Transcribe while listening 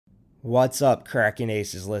What's up, Cracking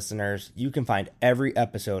Aces listeners? You can find every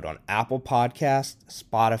episode on Apple Podcasts,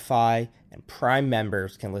 Spotify, and Prime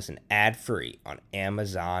members can listen ad-free on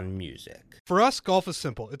Amazon Music. For us, golf is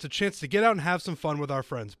simple. It's a chance to get out and have some fun with our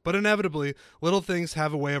friends. But inevitably, little things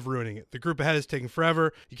have a way of ruining it. The group ahead is taking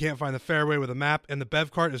forever, you can't find the fairway with a map, and the bev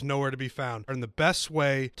cart is nowhere to be found. And the best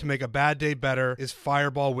way to make a bad day better is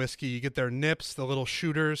Fireball Whiskey. You get their nips, the little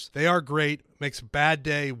shooters. They are great. Makes a bad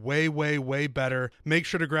day way, way, way better. Make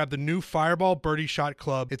sure to grab the new Fireball Birdie Shot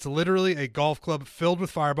Club. It's literally a golf club filled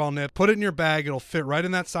with Fireball nip. Put it in your bag. It'll fit right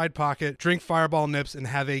in that side pocket. Drink Fireball nips and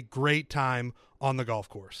have a great time on the golf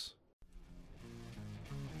course.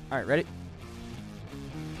 All right, ready?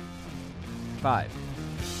 5,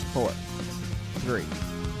 4, 3,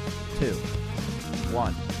 2,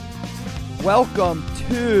 1. Welcome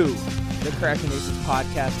to the Cracking Aces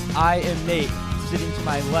podcast. I am Nate, sitting to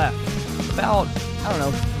my left, about,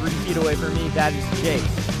 3 feet away from me. That is Jake.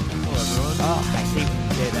 Hello, everyone. Oh, I hate when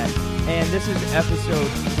you say that. And this is episode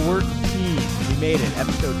 14. We made it,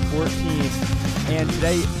 episode 14. And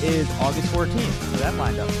today is August 14th, so that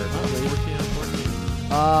lined up perfectly. 14 on 14.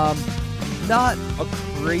 Not a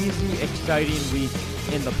crazy exciting week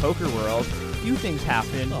in the poker world. A few things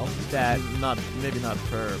happened that Maybe not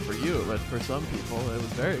for you, but for some people, it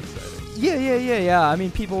was very exciting. Yeah. I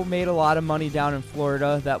mean, people made a lot of money down in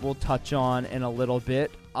Florida that we'll touch on in a little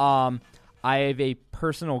bit. I have a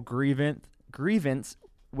personal grievance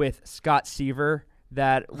with Scott Seaver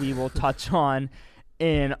that we will touch on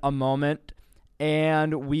in a moment.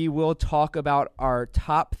 And we will talk about our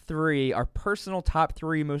personal top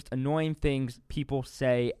three most annoying things people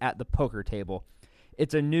say at the poker table.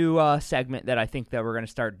 It's a new segment that I think that we're going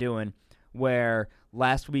to start doing, where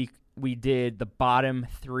last week we did the bottom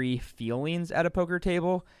 3 feelings at a poker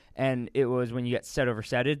table, and it was when you get set over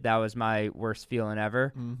setted. That was my worst feeling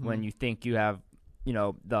ever, when you think you have,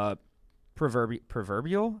 the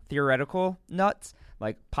proverbial theoretical nuts,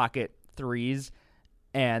 like pocket threes,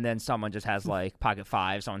 and then someone just has like pocket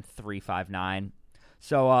fives on 3, 5, 9.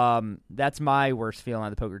 So that's my worst feeling at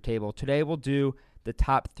the poker table. Today we'll do the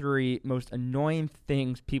top 3 most annoying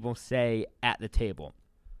things people say at the table.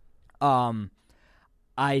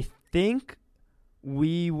 I think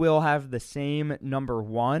we will have the same number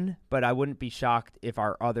 1, but I wouldn't be shocked if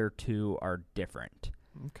our other 2 are different.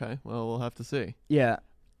 Okay, well, we'll have to see. Yeah.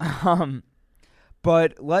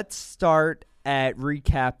 But let's start at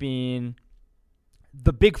recapping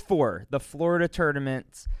the Big Four, the Florida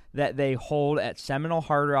tournaments that they hold at Seminole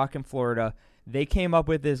Hard Rock in Florida. They came up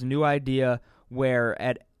with this new idea where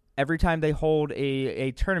at every time they hold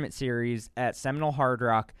a tournament series at Seminole Hard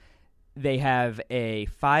Rock, they have a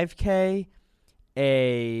 5K,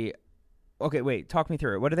 okay, wait, talk me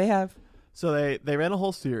through it. What do they have? So they ran a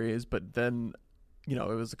whole series, but then, it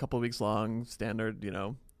was a couple of weeks long, standard,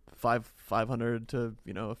 $500 to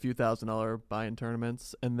a few $1,000 buy-in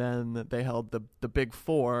tournaments, and then they held the Big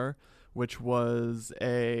Four, which was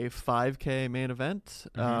a 5K main event.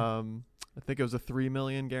 I think it was a $3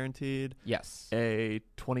 million guaranteed. Yes. A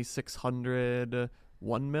 2,600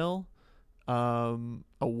 $1 mil, a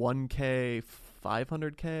 1K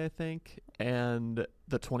 500K I think, and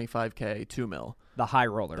the 25K 2 mil. The high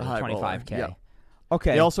roller, the 25K. Yeah.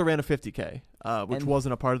 Okay. They also ran a 50K, which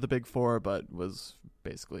wasn't a part of the Big Four, but was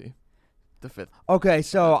basically the 5th. Okay,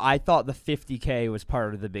 so I thought the 50K was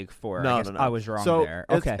part of the Big Four. No, I guess no. I was wrong so there.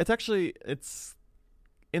 Okay. It's actually,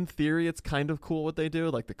 in theory, it's kind of cool what they do.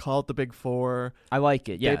 Like, they call it the Big Four. I like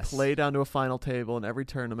it, yes. They play down to a final table in every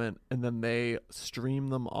tournament, and then they stream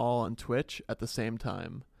them all on Twitch at the same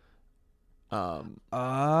time. So,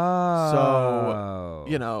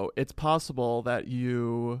 it's possible that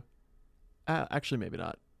you... actually, maybe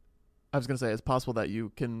not. I was going to say it's possible that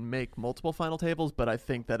you can make multiple final tables, but I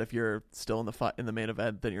think that if you're still in the main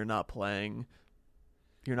event, then you're not playing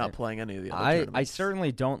any of the other tournaments. I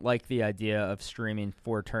certainly don't like the idea of streaming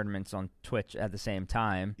 4 tournaments on Twitch at the same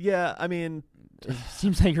time. Yeah, I mean... It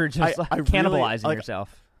seems like you're just cannibalizing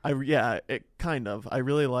yourself. It kind of. I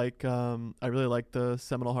really like the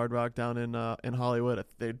Seminole Hard Rock down in Hollywood.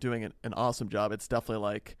 They're doing an awesome job. It's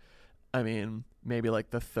definitely maybe like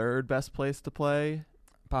the 3rd best place to play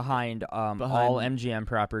behind all MGM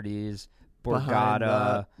properties,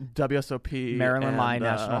 Borgata, WSOP, Maryland Line,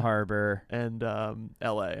 National Harbor, and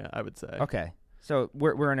LA. I would say. Okay, so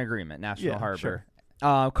we're in agreement. National Harbor. Sure.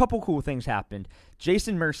 A couple cool things happened.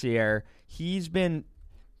 Jason Mercier, he's been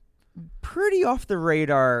pretty off the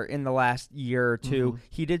radar in the last year or two.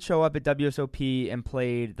 He did show up at WSOP and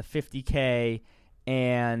played the 50K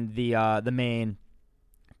and the main,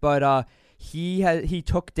 but he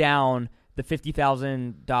took down the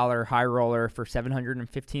 $50,000 high roller for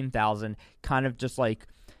 $715,000, kind of just like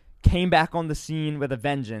came back on the scene with a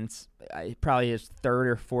vengeance. Probably his third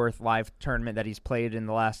or fourth live tournament that he's played in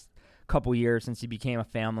the last couple years since he became a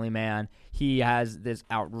family man. He has this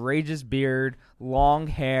outrageous beard, long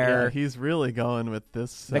hair. Yeah, he's really going with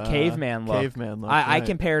this the caveman look. Caveman look. I right.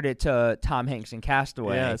 compared it to Tom Hanks in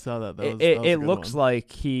Castaway. Yeah, I saw that. That was a it good looks one.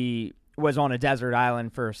 like he was on a desert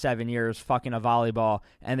island for 7 years fucking a volleyball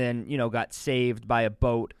and then, got saved by a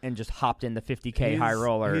boat and just hopped in the 50K high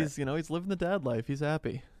roller. He's living the dad life. He's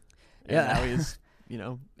happy. And Yeah. now he's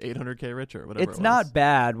 800K richer, whatever. It's it was. not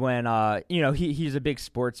bad when he's a big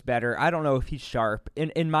sports bettor. I don't know if he's sharp.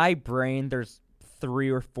 In my brain, there's 3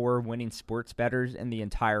 or 4 winning sports bettors in the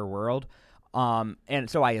entire world, and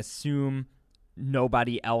so I assume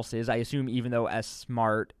nobody else is. I assume even though as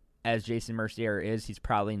smart as Jason Mercier is, he's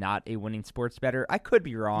probably not a winning sports bettor. I could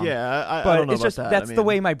be wrong. Yeah, I but don't know it's about just that. that's I the mean,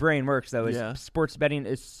 way my brain works, though. Is Yeah. sports betting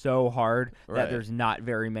is so hard Right. that there's not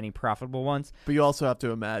very many profitable ones. But you also have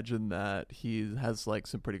to imagine that he has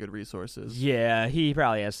some pretty good resources. Yeah, he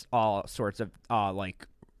probably has all sorts of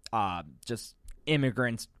just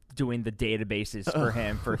immigrants doing the databases for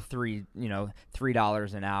him for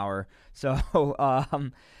 $3 an hour. So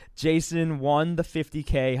Jason won the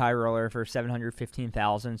 50K high roller for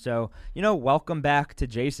 $715,000. So welcome back to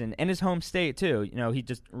Jason and his home state too. He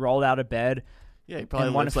just rolled out of bed. Yeah, he probably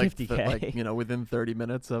and won lives a like 50K. within 30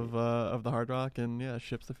 minutes of the Hard Rock, and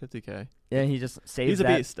ships the 50K. Yeah, he just saves He's a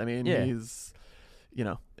that. beast. I mean, Yeah. he's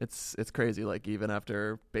it's crazy. Like even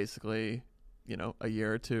after basically a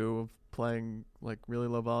year or two of playing really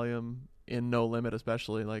low volume in No Limit,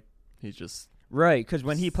 especially he's just Right, because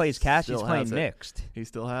when he plays cash, he's Still playing has it. mixed. he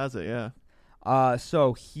still has it. Yeah.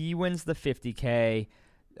 So he wins the 50K.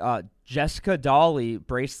 Jessica Dawley,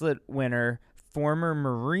 bracelet winner, former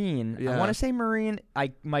Marine. I Yeah. want to say Marine.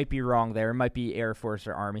 I might be wrong there. It might be Air Force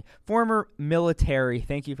or Army. Former military.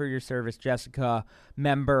 Thank you for your service, Jessica.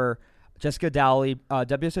 Member Jessica Dawley,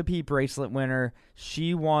 WSOP bracelet winner.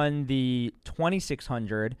 She won the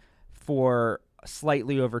 2600 for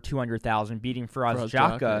slightly over 200,000, beating Faraz Faraz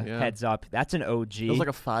Jaka Jaka, yeah. heads up. That's an OG. It was like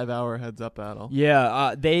a 5-hour heads up battle.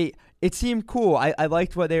 Yeah, it seemed cool. I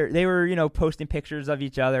liked what they were posting pictures of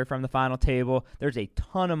each other from the final table. There's a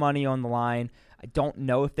ton of money on the line. I don't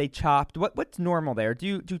know if they chopped. What's normal there?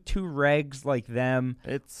 Do 2 regs like them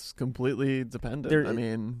It's completely dependent. There- I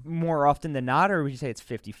mean, more often than not, or would you say it's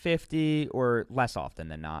 50-50 or less often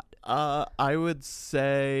than not? I would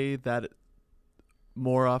say that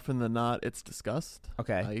more often than not, it's discussed.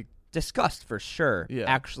 Okay. Discussed for sure. Yeah.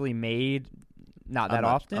 Actually made not that I'm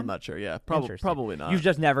not, often? I'm not sure. Yeah, Interesting. probably not. You've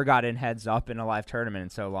just never got in heads up in a live tournament in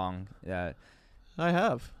so long. I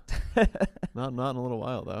have. not in a little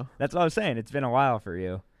while though. That's what I was saying. It's been a while for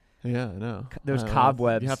you. Yeah, I know. Those I know.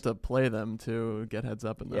 cobwebs. You have to play them to get heads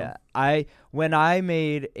up in them. Yeah, when I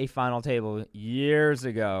made a final table years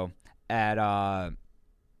ago at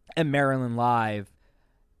Maryland Live,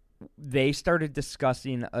 they started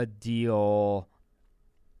discussing a deal.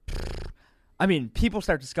 I mean, people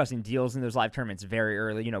start discussing deals in those live tournaments very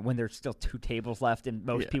early, when there's still 2 tables left, and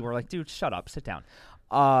most Yeah. people are like, dude, shut up, sit down.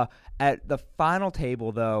 At the final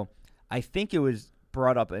table, though, I think it was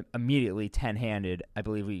brought up immediately 10-handed. I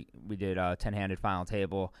believe we did a 10-handed final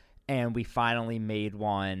table, and we finally made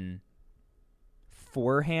one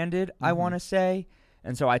 4-handed, I want to say.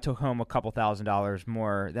 And so I took home a couple $1,000s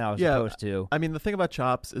more than I was supposed to. I mean, the thing about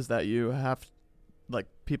chops is that you have,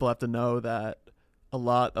 people have to know that a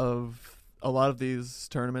lot of these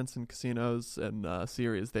tournaments and casinos and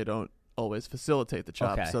series, they don't always facilitate the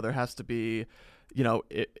chops. Okay. So there has to be,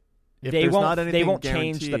 if they there's won't. not anything They won't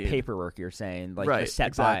change the guaranteed- paperwork. You're saying, like Right, the set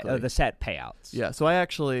exactly. the set payouts. Yeah. So I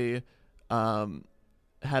actually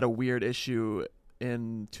had a weird issue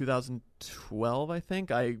in 2012. I think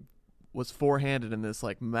I was 4-handed in this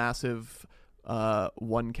massive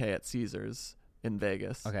 1K at Caesars in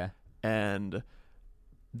Vegas. Okay. And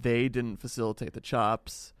they didn't facilitate the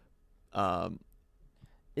chops.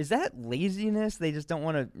 Is that laziness? They just don't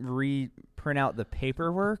want to reprint out the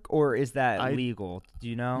paperwork, or is that legal? Do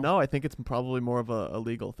you know? No, I think it's probably more of a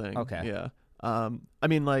legal thing. Okay. Yeah. I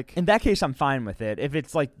mean, In that case, I'm fine with it. If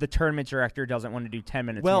it's like the tournament director doesn't want to do 10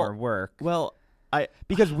 minutes more work. Well,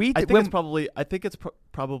 Because we I think it's probably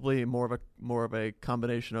probably more of a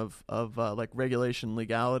combination of regulation,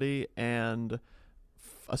 legality, and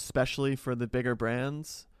especially for the bigger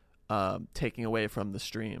brands, taking away from the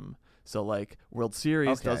stream. So World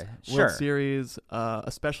Series Okay, does sure. World Series,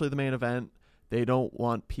 especially the main event. They don't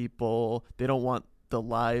want the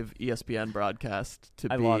live ESPN broadcast to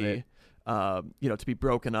I be love it. To be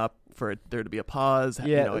broken up, for there to be a pause.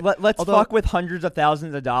 Yeah, let's fuck with hundreds of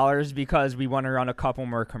thousands of dollars because we want to run a couple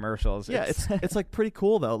more commercials. Yeah, it's pretty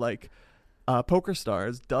cool though.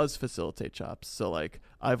 PokerStars does facilitate chops. So like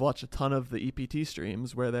I've watched a ton of the EPT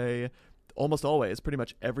streams where they almost always, pretty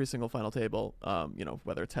much every single final table,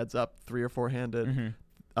 whether it's heads up, 3 or 4 handed,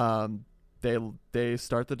 they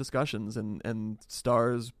start the discussions and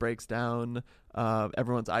Stars breaks down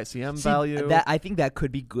everyone's ICM value. I think that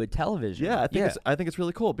could be good television. Yeah, I think it's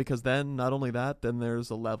really cool because then not only that, then there's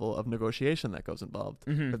a level of negotiation that goes involved.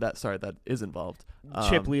 Or that is involved.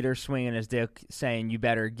 Chip leader swinging his dick, saying you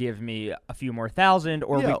better give me a few more thousand,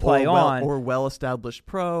 or we play on. Or well-established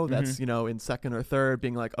pro that's in second or third,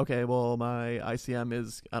 being like, okay, well my ICM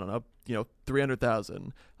is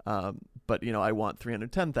 300,000, but I want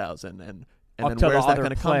 310,000 and then where's that going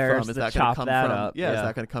to come from? Is that going to come from? Is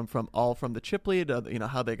that going to come from all from the chip lead?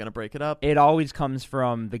 How are they going to break it up? It always comes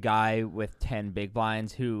from the guy with 10 big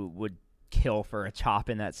blinds who would kill for a chop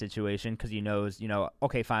in that situation because he knows,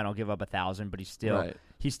 okay, fine, I'll give up 1,000, but he's still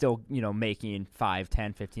making 5,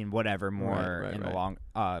 10, 15, whatever more in the long,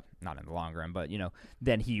 not in the long run, but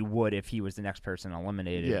than he would if he was the next person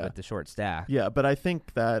eliminated with the short stack. Yeah, but I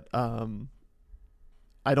think that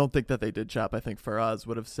I don't think that they did chop. I think Faraz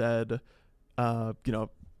would have said, got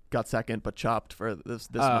second but chopped for this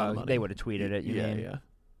amount of money. They would have tweeted it. You mean?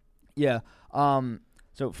 Yeah. So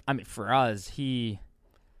I mean, for us, he's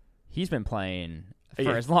been playing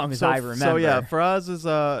for as long as I remember. So yeah, Faraz is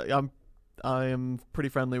I am pretty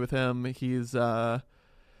friendly with him. He's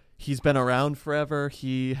been around forever.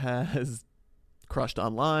 He has crushed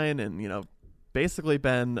online and basically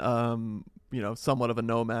been somewhat of a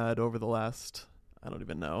nomad over the last, I don't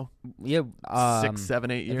even know. Yeah, 6,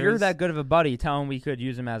 7, 8 years. If you're that good of a buddy, tell him we could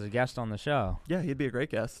use him as a guest on the show. Yeah, he'd be a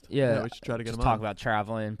great guest. Yeah, we should try to get him talk on. about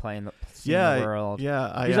traveling, playing the world.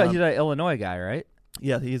 Yeah, he's an Illinois guy, right?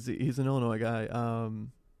 Yeah, he's an Illinois guy.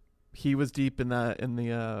 He was deep in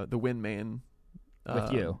the win main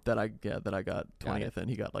with you that I got 20th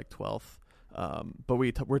and he got like 12th. But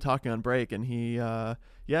we're talking on break, and he's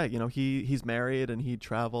married and he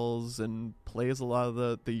travels and plays a lot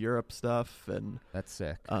of the Europe stuff, and that's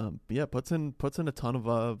sick. Puts in a ton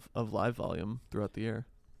of live volume throughout the year.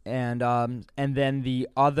 And then the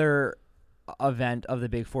other event of the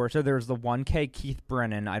Big Four. So there's the 1K Keith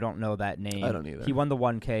Brennan. I don't know that name. I don't either. He won the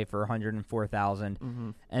 1K for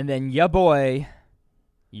 104,000. And then your boy,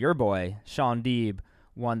 Sean Deeb,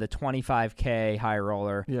 won the 25K high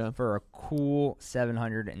roller for a cool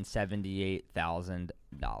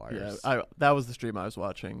 $778,000. Yeah, that was the stream I was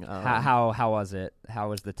watching. How was it? How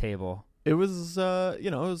was the table? It was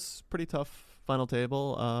it was pretty tough final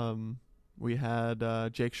table. We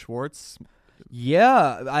had Jake Schwartz.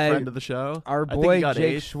 Yeah, friend of the show. Our boy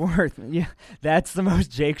Jake Schwartz. Yeah, that's the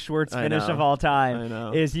most Jake Schwartz finish of all time. I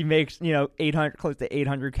know. Is he makes 800 close to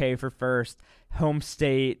 800K for first, home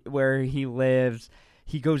state where he lives.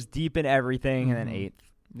 He goes deep in everything, and then 8th.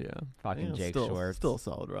 Yeah, fucking Jake Schwartz. Still a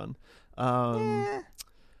solid run.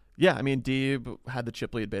 Yeah, I mean Deeb had the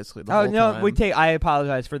chip lead basically the whole time. I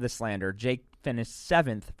apologize for the slander. Jake finished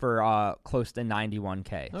 7th for close to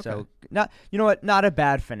 91K. Okay. So not a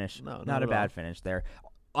bad finish. No, not a bad finish there.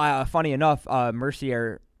 Funny enough,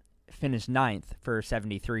 Mercier finished 9th for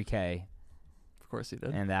 73K. Of course he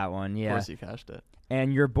did. And that one, yeah. Of course he cashed it.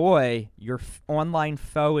 And your boy, your online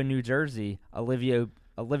foe in New Jersey, Olivier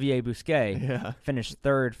Bousquet, finished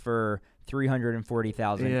 3rd for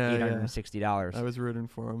 $340,860. I was rooting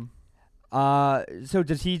for him. So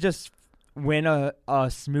does he just win a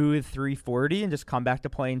smooth 340 and just come back to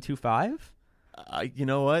playing 2-5? You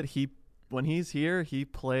know what? When he's here, he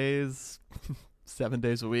plays 7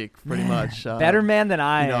 days a week, pretty much. Better man than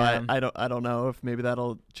I am. I don't know if maybe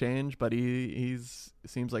that'll change, but he's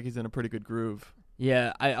seems like he's in a pretty good groove.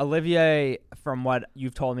 Yeah, Olivier, from what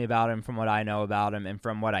you've told me about him, from what I know about him, and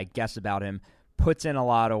from what I guess about him, puts in a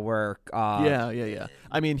lot of work. Yeah.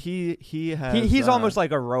 I mean, he's almost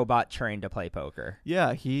like a robot trained to play poker.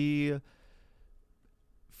 Yeah,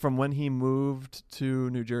 from when he moved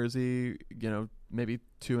to New Jersey, maybe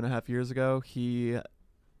 2.5 years ago, he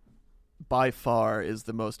by far is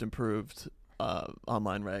the most improved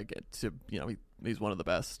online reg. He's one of the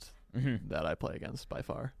best that I play against by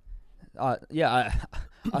far. A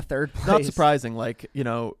third place. Not surprising. Like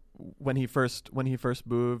when he first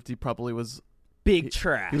moved, he probably was big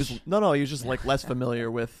trash. He was he was just like less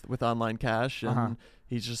familiar with online cash, and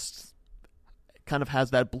he just kind of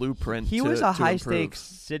has that blueprint. He was a high stakes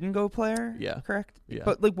sit and go player. Yeah, correct. Yeah,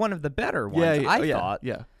 but like one of the better ones. I thought.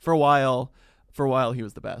 Yeah, for a while he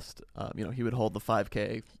was the best. He would hold the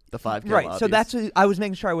 5K. Right, lobbies. So that's I was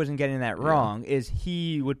making sure I wasn't getting that wrong. Is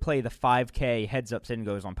he would play the 5K heads up sit and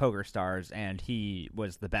goes on PokerStars, and he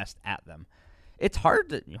was the best at them. It's hard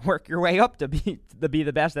to work your way up to be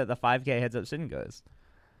the best at the 5K heads up sit and goes.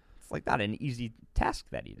 like not an easy task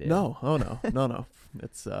that he did. No, no.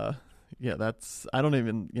 It's that's I don't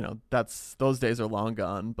even that's those days are long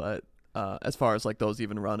gone. But as far as like those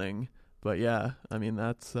even running, but yeah, I mean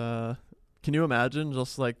that's. Can you imagine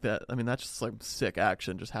just like that? I mean that's just like sick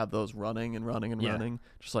action. Just have those running and running,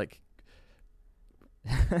 just like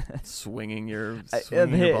swinging your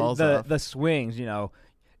balls off. The swings,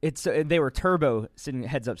 it's they were turbo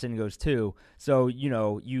heads up sitting goes too. So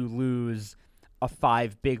you lose a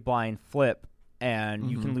 5 big blind flip, and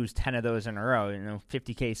you can lose 10 of those in a row.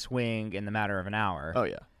 50K swing in the matter of an hour. Oh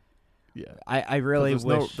yeah. I really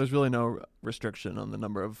wish there's really no restriction on the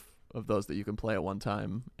number of those that you can play at one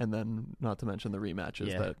time, and then not to mention the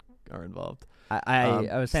rematches that are involved.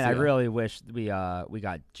 I was saying I really wish we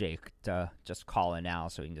got Jake to just call in now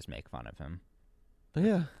so we can just make fun of him.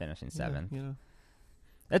 Yeah, finishing 7th. Yeah,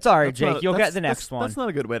 It's all right, Jake. You'll get the next one. That's not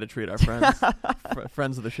a good way to treat our friends,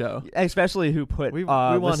 friends of the show, especially who put we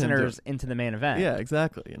want listeners into the main event. Yeah,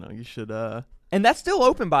 exactly. You should. And that's still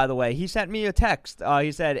open, by the way. He sent me a text.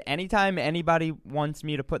 He said, anytime anybody wants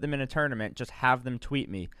me to put them in a tournament, just have them tweet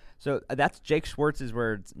me. So that's Jake Schwartz's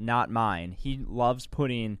words, not mine. He loves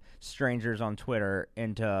putting strangers on Twitter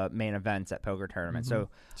into main events at poker tournaments. So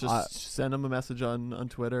just send him a message on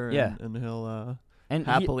Twitter, and he'll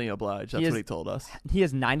happily oblige. That's what he told us. He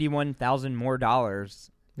has $91,000 more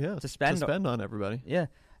to spend on everybody. Yeah,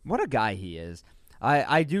 what a guy he is.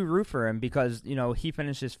 I do root for him because, he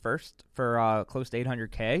finishes first for close to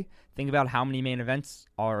 800K. Think about how many main events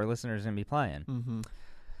our listeners are going to be playing. Mm-hmm.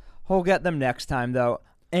 We'll get them next time, though.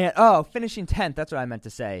 And, finishing 10th, that's what I meant to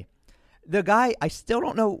say. The guy, I still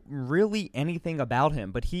don't know really anything about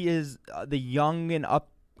him, but he is the young and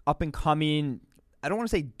up-and-coming, I don't want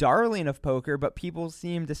to say darling of poker, but people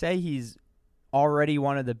seem to say he's already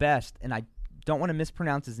one of the best, and I don't want to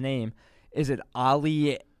mispronounce his name. Is it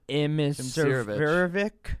Ali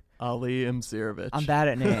Imsirovic? Ali Imsirovic. I'm bad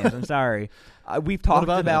at names. I'm sorry. We've talked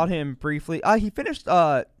about him briefly. He finished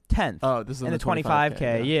 10th. Oh, this is in the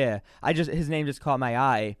 25K. Yeah. His name just caught my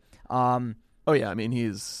eye. Oh yeah, I mean he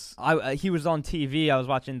was on TV. I was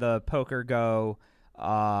watching the Poker Go.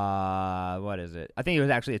 What is it? I think it was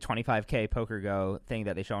actually a 25K Poker Go thing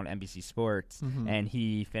that they show on NBC Sports, and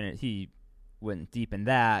he went deep in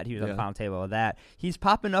that. He was on the final table of that. He's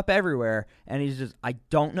popping up everywhere, and he's just, I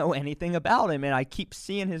don't know anything about him, and I keep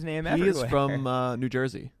seeing his name everywhere. He is from New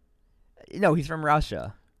Jersey. No, he's from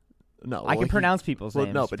Russia. No, I can pronounce people's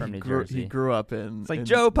names no, but from New Jersey. Jersey. He grew up in. It's like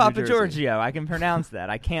Joe Papagiorgio. I can pronounce that.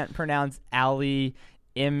 I can't pronounce Ali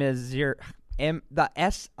the Sirovic.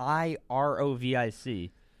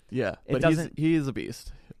 Yeah, but he's a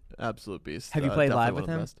beast, absolute beast. Have you played live with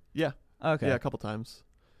him? Yeah. Okay. Yeah, a couple times.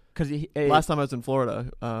 Because last time I was in Florida,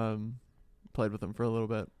 played with him for a little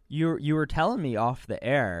bit. You were telling me off the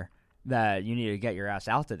air that you need to get your ass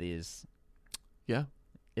out to these. Yeah.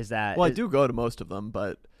 Is that? Well, I do go to most of them,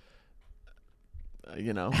 but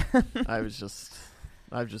I've just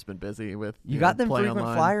been busy with. You got them frequent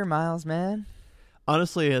online. Flyer miles, man.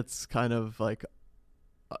 Honestly, it's kind of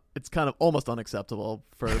almost unacceptable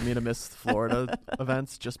for me to miss Florida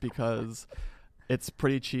events just because it's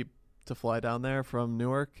pretty cheap to fly down there from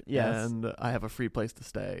Newark. Yes. And I have a free place to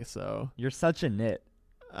stay. So you're such a nit.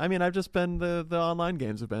 I mean, I've just been the online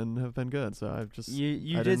games have been good. So I've just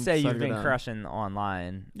you did say you've been crushing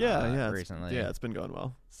online. Recently. It's been going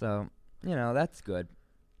well. So that's good.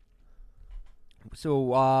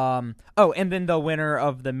 So and then the winner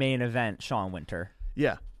of the main event, Sean Winter.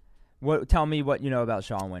 Yeah. Tell me what you know about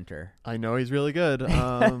Sean Winter. I know he's really good.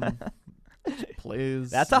 Plays.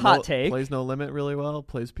 That's a hot take. Plays No Limit really well.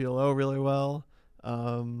 Plays PLO really well.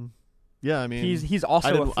 Yeah, I mean he's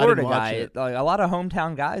also a Florida guy. Like, a lot of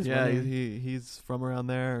hometown guys. Yeah, he's from around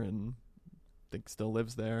there and I think still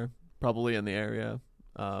lives there, probably in the area.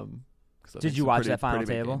 Did you watch that final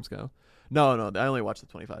table? No, I only watched the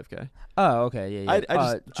 25K. Oh, okay,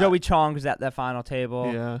 yeah. Joey Chong was at that final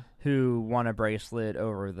table. Yeah. Who won a bracelet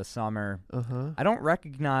over the summer. Uh-huh. I don't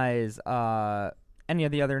recognize any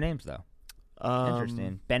of the other names though.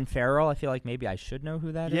 Interesting. Ben Farrell. I feel like maybe I should know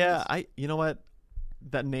who that is. Yeah, you know what?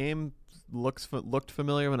 That name looked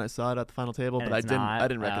familiar when I saw it at the final table, but I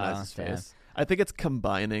didn't recognize his face. I think it's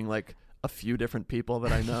combining like a few different people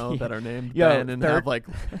that I know that are named Ben and have like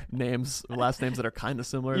last names that are kind of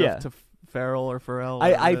similar to Farrell or Farrell.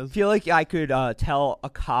 I feel like I could tell a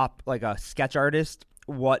cop, like a sketch artist,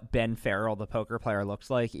 what Ben Farrell, the poker player, looks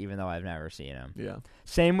like, even though I've never seen him. Yeah.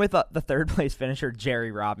 Same with the third place finisher,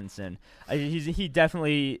 Jerry Robinson. He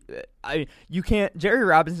definitely. Jerry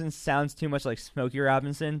Robinson sounds too much like Smokey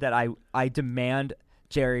Robinson that I demand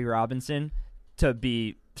Jerry Robinson to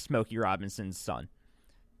be Smokey Robinson's son.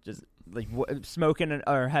 Just like smoking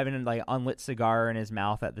or having like an unlit cigar in his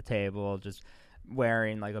mouth at the table, just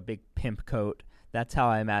wearing like a big pimp coat. That's how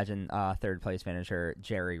I imagine third place finisher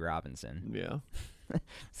Jerry Robinson. Yeah.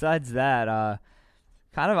 Besides that,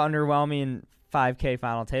 kind of underwhelming 5K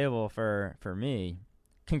final table for me.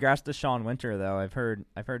 Congrats to Sean Winter though. I've heard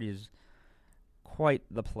he's quite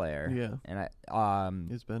the player. Yeah. And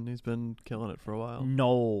he's been killing it for a while.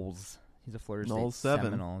 Knowles. He's a Florida Knowles State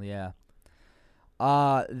 7. Seminole, yeah.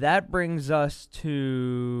 That brings us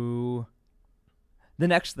to the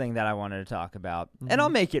next thing that I wanted to talk about. And I'll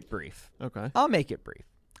make it brief. Okay. I'll make it brief.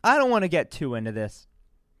 I don't want to get too into this.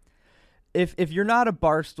 If you're not a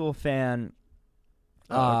Barstool fan,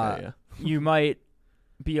 you might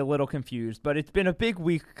be a little confused, but it's been a big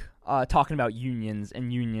week talking about unions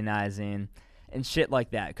and unionizing and shit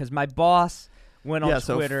like that. Because my boss went on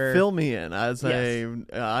Twitter. So fill me in.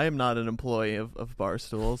 I am not an employee of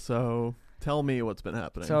Barstool, so tell me what's been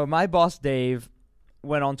happening. So my boss Dave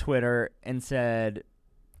went on Twitter and said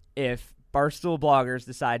if Barstool bloggers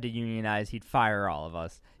decide to unionize, he'd fire all of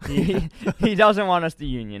us. He doesn't want us to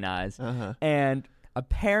unionize. And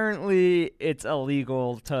apparently it's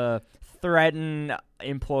illegal to threaten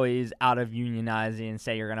employees out of unionizing and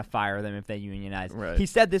say you're going to fire them if they unionize. Right. He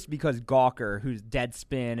said this because Gawker, who's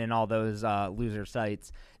Deadspin and all those loser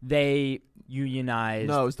sites, they unionized.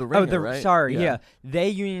 No, it was the Ringer, right? Sorry, yeah. They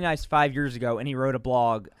unionized 5 years ago, and he wrote a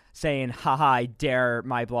blog saying, haha, I dare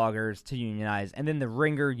my bloggers to unionize. And then the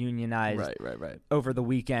Ringer unionized right. over the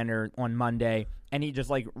weekend or on Monday, and he just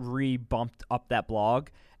like re-bumped up that blog,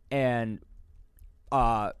 and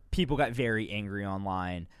people got very angry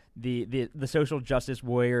online. The social justice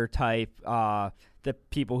warrior type, the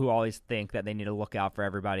people who always think that they need to look out for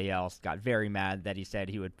everybody else got very mad that he said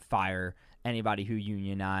he would fire anybody who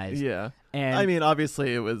unionized. Yeah. And I mean,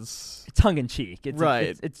 obviously it was tongue-in-cheek. It's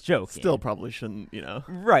right. It's joking. Still probably shouldn't,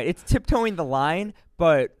 Right. It's tiptoeing the line,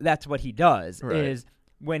 but that's what he does, right. is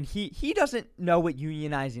when he doesn't know what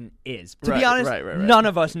unionizing is. To right, be honest, right. none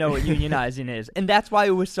of us know what unionizing is. And that's why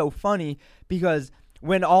it was so funny, because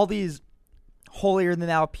when all these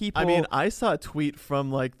holier-than-thou people... I mean, I saw a tweet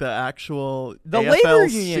from, like, the actual labor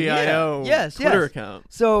union CIO Twitter account.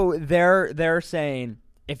 So they're saying,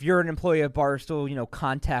 if you're an employee of Barstool,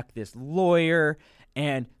 contact this lawyer.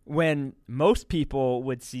 And when most people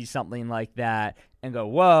would see something like that and go,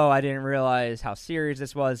 whoa, I didn't realize how serious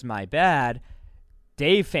this was, my bad,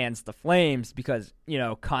 Dave fans the flames because,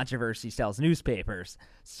 controversy sells newspapers.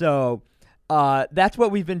 So... that's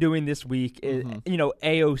what we've been doing this week.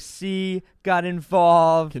 AOC got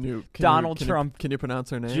involved. Donald Trump. Can you pronounce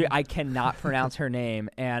her name? I cannot pronounce her name,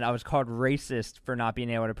 and I was called racist for not being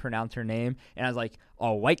able to pronounce her name. And I was like,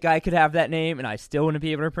 a white guy could have that name, and I still wouldn't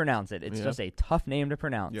be able to pronounce it. It's just a tough name to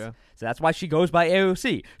pronounce. Yeah. So that's why she goes by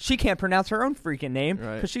AOC. She can't pronounce her own freaking name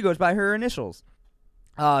because she goes by her initials.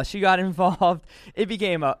 She got involved. It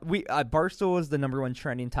became Barstool was the number one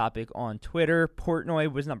trending topic on Twitter.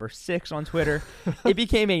 Portnoy was number 6 on Twitter. It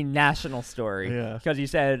became a national story because he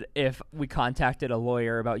said if we contacted a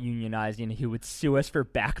lawyer about unionizing, he would sue us for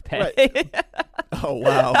back pay. Right. Oh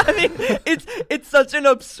wow! I mean, it's such an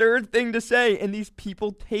absurd thing to say, and these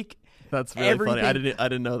people take that's really funny. I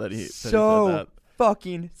didn't know that he said that.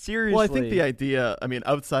 Fucking seriously. Well, I think the idea,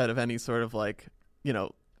 outside of any sort of like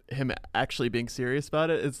him actually being serious about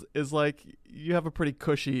it is like you have a pretty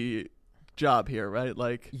cushy job here, right?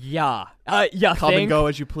 Like come and go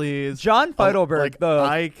as you please. John Feidelberg,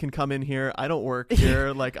 I can come in here. I don't work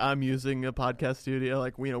here. Like I'm using a podcast studio.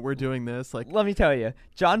 Like we're doing this. Like let me tell you,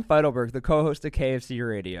 John Feidelberg, the co-host of KFC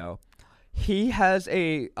Radio, he has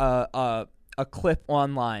a clip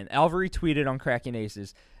online. Alva retweeted on Cracking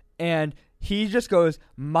Aces, and he just goes,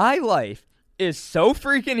 "My life is so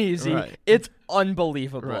freaking easy. Right. It's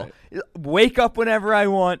unbelievable. Right. Wake up whenever I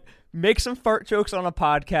want, make some fart jokes on a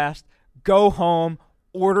podcast, go home,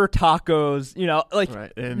 order tacos,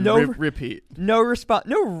 right. And repeat. No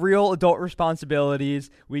real adult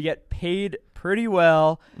responsibilities. We get paid pretty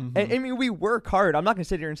well. Mm-hmm. And we work hard. I'm not going to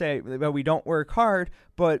sit here and say that we don't work hard,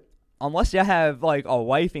 but unless you have like a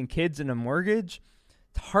wife and kids and a mortgage,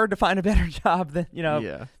 it's hard to find a better job than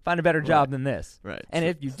find a better job than this. Right. And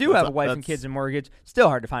if you do have a wife and kids and mortgage, still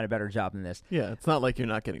hard to find a better job than this. Yeah, it's not like you're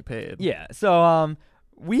not getting paid. Yeah. So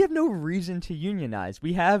we have no reason to unionize.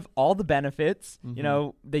 We have all the benefits. Mm-hmm.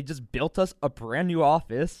 They just built us a brand new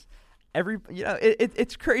office.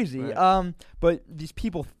 It's crazy. Right. But these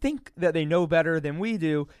people think that they know better than we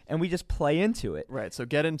do, and we just play into it. Right. So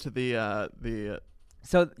get into the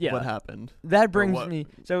So yeah, what happened? That brings me.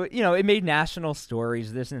 So it made national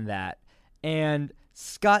stories, this and that, and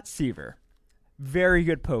Scott Seaver, very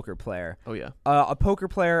good poker player. Oh yeah. A poker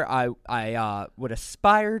player I would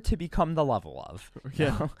aspire to become the level of.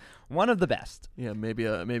 Yeah. One of the best. Yeah, maybe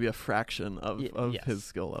a fraction of yes. his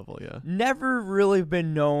skill level. Yeah. Never really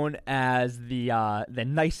been known as the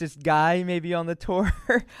nicest guy maybe on the tour.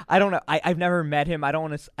 I don't know. I've never met him. I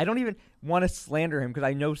don't even want to slander him because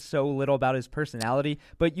I know so little about his personality.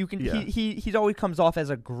 But you can he's always comes off as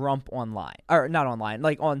a grump online, or not online,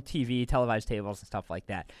 like on TV, televised tables and stuff like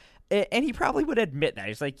that. And he probably would admit that.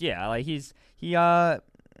 He's like, yeah, like he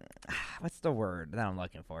what's the word that I'm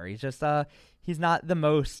looking for? He's just he's not the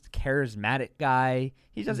most charismatic guy.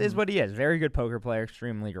 He just is what he is. Very good poker player,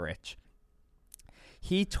 extremely rich.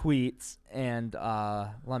 He tweets, and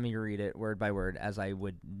let me read it word by word, as I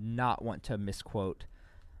would not want to misquote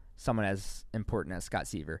someone as important as Scott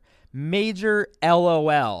Seaver. Major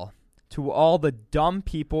LOL to all the dumb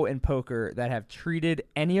people in poker that have treated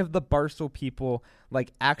any of the Barstool people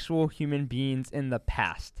like actual human beings in the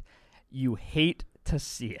past. You hate to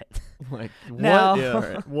see it. Like, Now, what? Yeah, all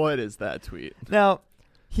right. What is that tweet? Now,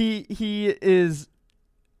 he is,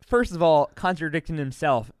 first of all, contradicting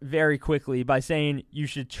himself very quickly by saying you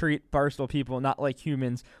should treat Barstool people not like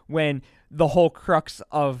humans when the whole crux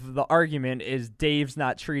of the argument is Dave's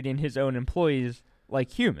not treating his own employees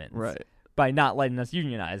like humans. Right. By not letting us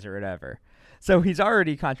unionize or whatever. So he's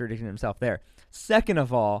already contradicting himself there. Second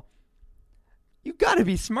of all, you got to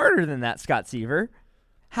be smarter than that, Scott Seaver.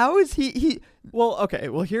 How is he? Well, okay.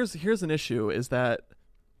 Well, here's an issue is that,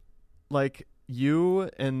 like, you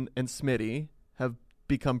and Smitty have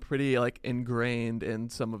become pretty, like, ingrained in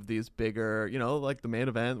some of these bigger, like the main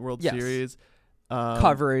event, World Yes. Series.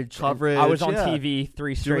 Coverage. I was on TV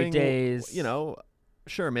 3 straight days.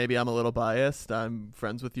 Sure, maybe I'm a little biased. I'm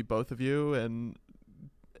friends with you, both of you, and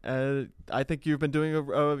I think you've been doing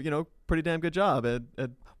a pretty damn good job at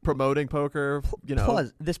promoting poker.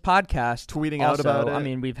 Plus, this podcast, tweeting also, out about it. I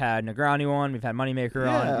mean, we've had Negroni on, we've had Moneymaker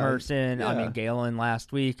on, Merson. Yeah. I mean, Galen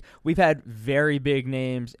last week. We've had very big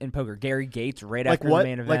names in poker. Gary Gates right after the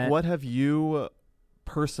main event. Like, what have you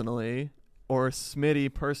personally, or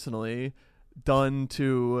Smitty personally, done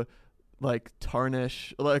to, like,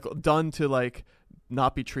 tarnish, like,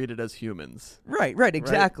 not be treated as humans? Right,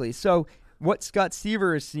 exactly. Right? So what Scott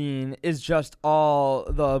Seaver is seeing is just all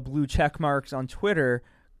the blue check marks on Twitter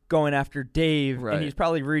going after Dave, and he's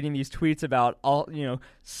probably reading these tweets about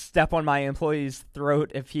step on my employee's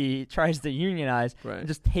throat if he tries to unionize, and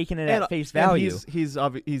just taking it at face value. He's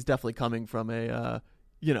definitely coming from a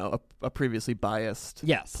previously biased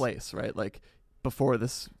place, right? Like, before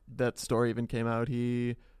that story even came out,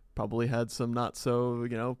 he probably had some not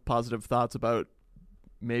so positive thoughts about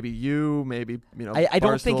maybe I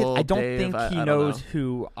don't think Dave, he knows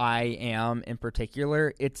who I am in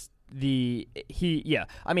particular. It's I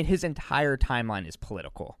mean, his entire timeline is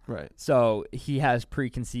political, right? So he has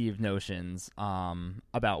preconceived notions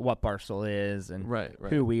about what Barstool is and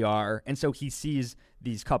who we are, and so he sees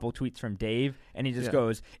these couple tweets from Dave, and he just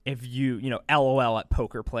goes, "If LOL at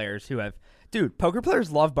poker players who have, poker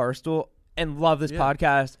players love Barstool and love this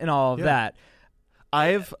podcast and all of that."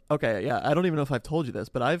 I don't even know if I've told you this,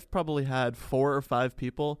 but I've probably had 4 or 5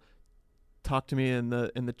 people talk to me in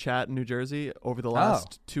the chat in New Jersey over the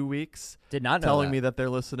last 2 weeks. Did not know telling that. me that they're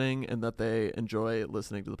listening and that they enjoy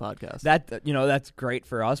listening to the podcast. That's great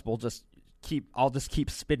for us. I'll just keep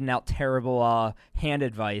spitting out terrible hand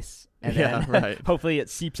advice, and then hopefully it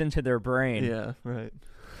seeps into their brain. Yeah, right.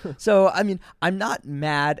 So, I mean, I'm not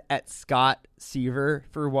mad at Scott Seaver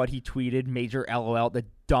for what he tweeted, major LOL, the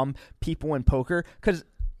dumb people in poker, because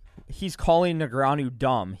he's calling Negreanu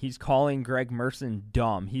dumb. He's calling Greg Merson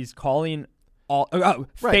dumb. He's calling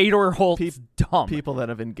Fedor Holtz dumb. People that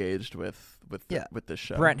have engaged with this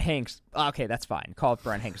show. Brent Hanks. Okay, that's fine. Call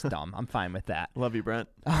Brent Hanks dumb. I'm fine with that. Love you, Brent.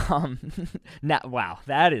 Wow,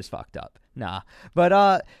 that is fucked up. Nah.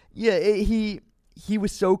 But, he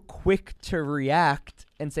was so quick to react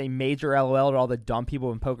and say major LOL to all the dumb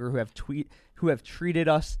people in poker who have treated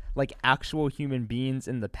us like actual human beings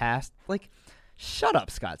in the past. Like, shut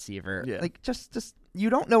up, Scott Seaver. Yeah. Like, just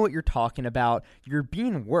you don't know what you're talking about. You're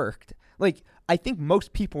being worked. Like, I think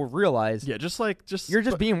most people realize. Yeah, you're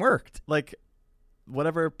just being worked. Like,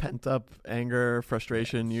 whatever pent up anger,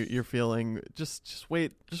 frustration you're feeling, just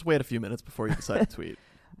wait a few minutes before you decide to tweet.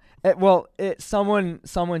 Someone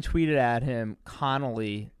tweeted at him.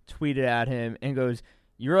 Connolly tweeted at him and goes,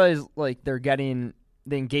 "You realize, like, they're getting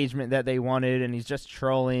the engagement that they wanted, and he's just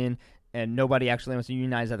trolling, and nobody actually wants to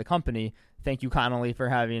unionize at the company. Thank you, Connolly, for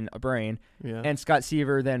having a brain." Yeah. And Scott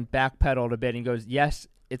Seaver then backpedaled a bit and goes, "Yes,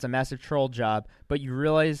 it's a massive troll job, but you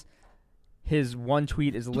realize his one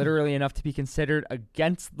tweet is literally enough to be considered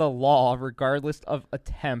against the law regardless of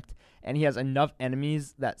attempt, and he has enough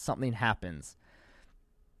enemies that something happens.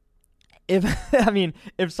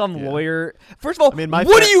 If some lawyer, first of all,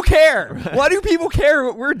 what do you care? Right. Why do people care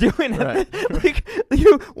what we're doing? Right.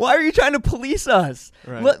 Why are you trying to police us?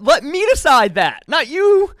 Right. Let me decide that, not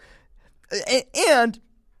you. And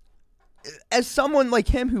as someone like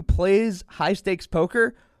him who plays high stakes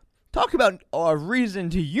poker, talk about a reason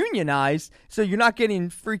to unionize so you're not getting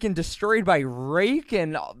freaking destroyed by rake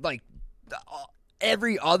and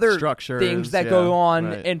every other Structures, things that go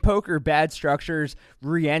on in poker, bad structures,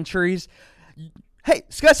 re-entries. Hey,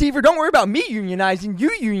 Scott Seaver, don't worry about me unionizing.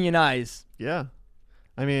 You unionize. Yeah.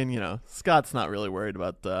 I mean, Scott's not really worried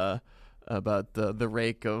about the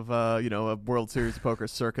rake of a World Series of Poker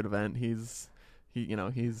circuit event. He's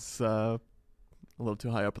a little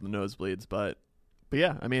too high up in the nosebleeds, but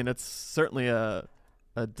yeah, I mean, it's certainly a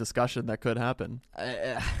discussion that could happen.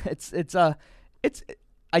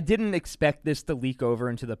 I didn't expect this to leak over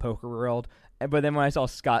into the poker world, but then when I saw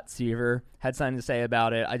Scott Seaver had something to say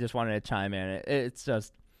about it, I just wanted to chime in. It's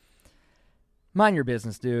just, mind your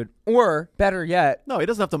business, dude. Or better yet, no, he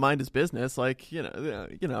doesn't have to mind his business. But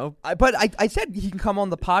I said he can come on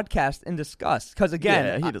the podcast and discuss, because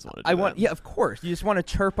again, he doesn't want to do that. Yeah, of course. You just want to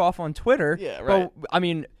chirp off on Twitter. Yeah, right.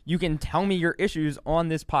 But, you can tell me your issues on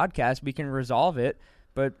this podcast. We can resolve it.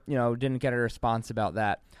 But didn't get a response about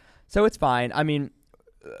that, so it's fine. I mean,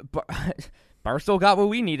 Barstool got what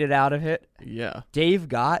we needed out of it. Yeah. Dave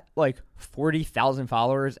got 40,000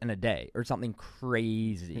 followers in a day or something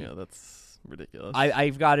crazy. Yeah, that's ridiculous.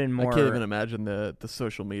 I've gotten more. I can't even imagine the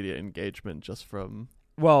social media engagement just from.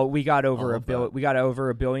 Well, we got over we got over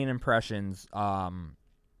 1 billion impressions,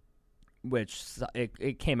 which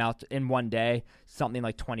it came out in one day, something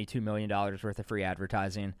like $22 million worth of free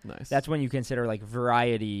advertising. Nice. That's when you consider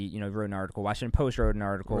Variety, wrote an article, Washington Post wrote an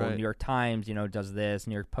article, right. New York Times, does this,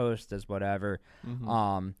 New York Post does whatever.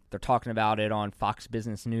 Mm-hmm. They're talking about it on Fox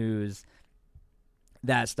Business News,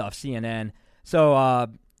 that stuff, CNN. So,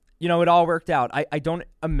 it all worked out. I don't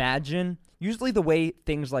imagine, usually the way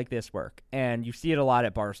things like this work, and you see it a lot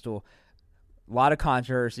at Barstool, a lot of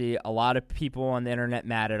controversy, a lot of people on the internet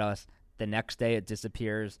mad at us. The next day it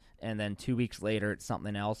disappears, and then 2 weeks later it's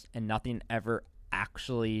something else, and nothing ever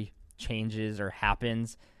actually changes or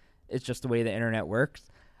happens. It's just the way the internet works.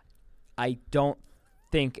 I don't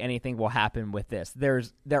think anything will happen with this. There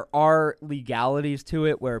are legalities to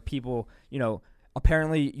it where people,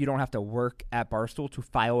 apparently you don't have to work at Barstool to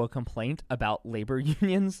file a complaint about labor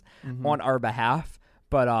unions on our behalf,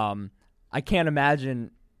 but I can't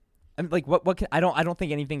imagine. What can, I don't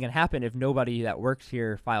think anything can happen if nobody that works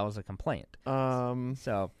here files a complaint.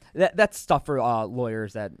 So that's stuff for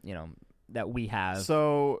lawyers that that we have.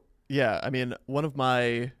 So yeah, I mean, one of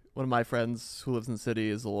my friends who lives in the city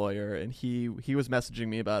is a lawyer, and he was messaging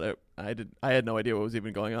me about it. I had no idea what was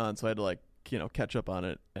even going on, so I had to catch up on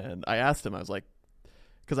it. And I asked him, I was like,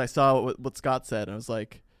 because I saw what Scott said, and I was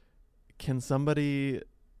like, can somebody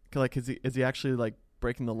is he actually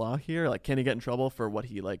breaking the law here? Can he get in trouble for what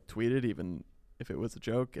he tweeted, even if it was a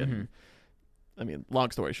joke? And I mean, long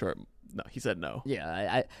story short, no, he said no.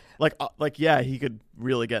 Yeah, yeah, he could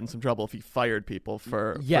really get in some trouble if he fired people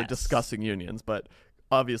for discussing unions, but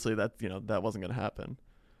obviously that wasn't going to happen.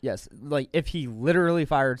 Yes, if he literally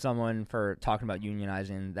fired someone for talking about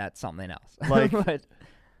unionizing, that's something else. But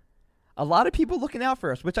a lot of people looking out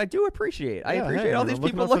for us, which I do appreciate. I appreciate all these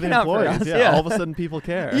people looking out for us. Yeah, all of a sudden people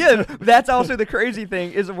care. Yeah, that's also the crazy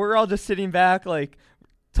thing is we're all just sitting back,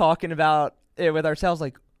 talking about it with ourselves,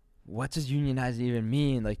 what does unionize even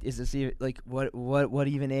mean? Is this even, what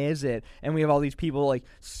even is it? And we have all these people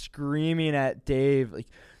screaming at Dave,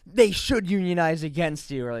 they should unionize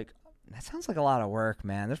against you. We're that sounds like a lot of work,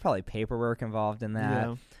 man. There's probably paperwork involved in that.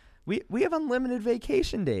 Yeah. We have unlimited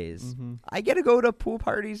vacation days. Mm-hmm. I get to go to pool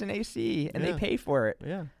parties in AC, and they pay for it.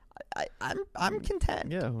 Yeah, I'm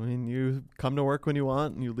content. Yeah, I mean, you come to work when you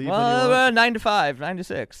want, and you leave when you want. 9 to 5, 9 to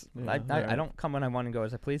 6. Yeah, I don't come when I want and go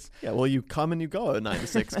as I please. Yeah, well, you come and you go at 9 to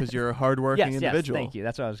 6 because you're a hardworking individual. Yes, thank you.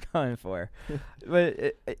 That's what I was going for.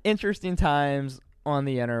 But interesting times on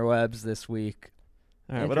the interwebs this week.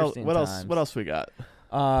 All right, what else we got?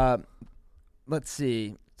 Let's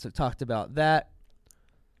see. So talked about that.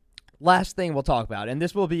 Last thing we'll talk about, and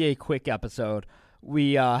this will be a quick episode.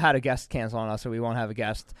 We had a guest cancel on us, so we won't have a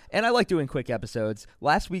guest. And I like doing quick episodes.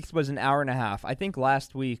 Last week's was an hour and a half. I think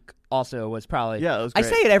last week also was probably... Yeah, it was great. I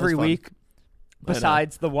say it every week,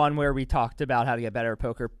 besides the one where we talked about how to get better at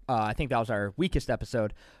poker. I think that was our weakest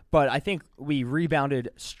episode, but I think we rebounded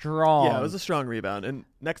strong. Yeah, it was a strong rebound. And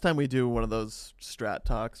next time we do one of those strat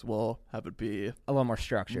talks, we'll have it be a little more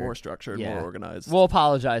structured, more organized. We'll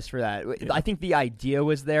apologize for that. Yeah. I think the idea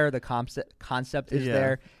was there. The concept is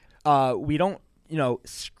there. We don't,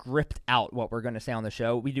 script out what we're going to say on the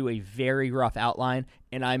show. We do a very rough outline,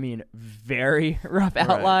 and I mean very rough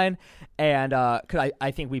outline. And because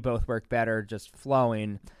I think we both work better just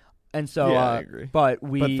flowing. And so, I agree. But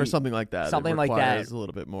for something like that, it requires a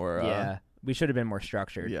little bit more. We should have been more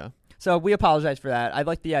structured. Yeah. So we apologize for that. I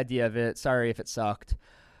like the idea of it. Sorry if it sucked.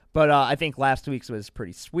 But I think last week's was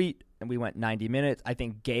pretty sweet, and we went 90 minutes. I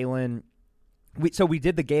think Galen. We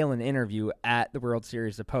did the Galen interview at the World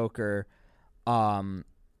Series of Poker, and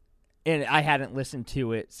I hadn't listened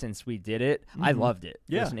to it since we did it. Mm-hmm. I loved it.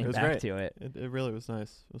 Yeah, listening it was back great. to it. It really was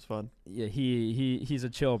nice. It was fun. Yeah, he's a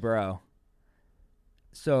chill bro.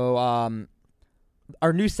 So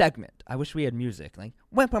our new segment. I wish we had music. Like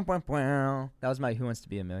that was my Who Wants to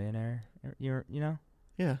Be a Millionaire. You know?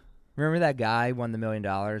 Yeah. Remember that guy won the $1 million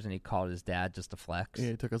and he called his dad just to flex?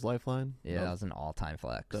 Yeah, he took his lifeline. Yeah, that was an all-time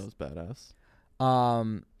flex. That was badass.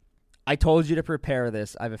 I told you to prepare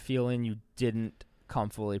this. I have a feeling you didn't come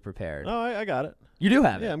fully prepared. Oh, I got it. You do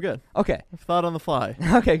have it? Yeah, I'm good. Okay. I've thought on the fly.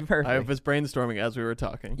 Okay, perfect. I was brainstorming as we were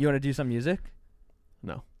talking. You want to do some music?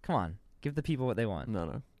 No. Come on. Give the people what they want.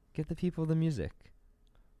 No. Give the people the music.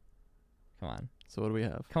 Come on. So what do we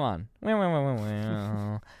have? Come on.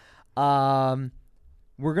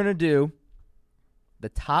 We're going to do the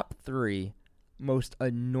top 3 most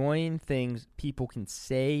annoying things people can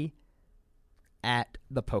say at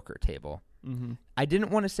the poker table. Mm-hmm. I didn't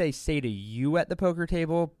want to say to you at the poker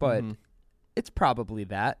table, but it's probably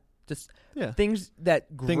that. Just things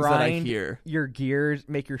that grind that I hear. Your gears,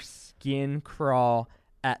 make your skin crawl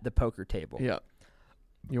at the poker table. Yeah.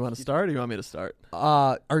 You want to start or you want me to start?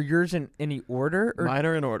 Are yours in any order? Or? Mine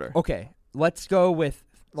are in order. Okay. Let's go with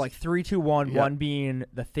like 3, 2, 1, 1 being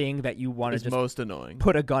the thing that you want to just most annoying.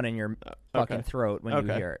 Put a gun in your fucking throat when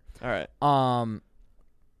you hear it. All right.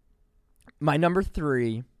 My number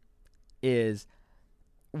 3 is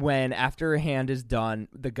when after a hand is done,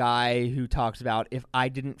 the guy who talks about if I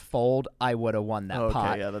didn't fold, I would have won that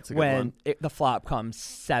pot. Yeah, that's a good one. When the flop comes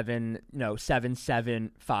 7,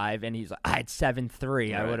 7, 5, and he's like, I had 7,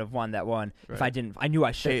 3, I would have won that one if I didn't. I knew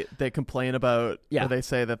I should. They complain about, or they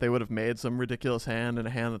say that they would have made some ridiculous hand and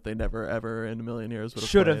a hand that they never ever in a million years would have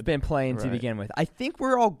should have been playing to begin with. I think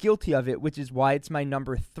we're all guilty of it, which is why it's my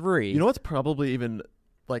number 3. You know what's probably even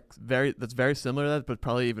that's very similar to that, but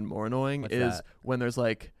probably even more annoying when there's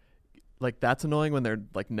like that's annoying when they're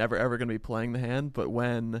like never ever going to be playing the hand, but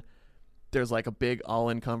when there's like a big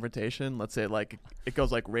all-in confrontation, let's say like it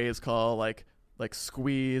goes like raise call, like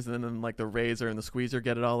squeeze, and then like the raiser and the squeezer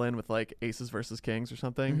get it all in with like aces versus kings or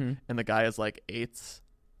something, and the guy is like 8s,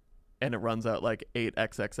 and it runs out like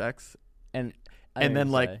 8xxx, and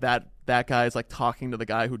then like that guy is like talking to the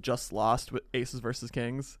guy who just lost with aces versus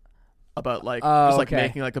kings. About like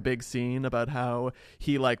making like a big scene about how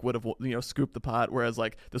he like would have scooped the pot, whereas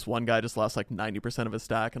like this one guy just lost like 90% of his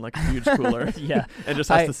stack and like a huge cooler, and just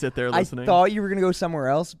has to sit there listening. I thought you were gonna go somewhere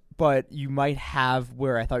else, but you might have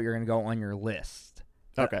where I thought you were gonna go on your list.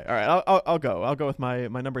 Okay, all right, I'll go with my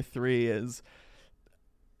number 3 is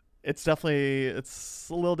it's a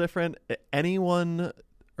little different. Anyone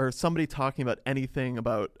or somebody talking about anything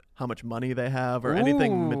about how much money they have or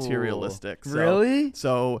anything materialistic. Really?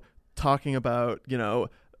 So talking about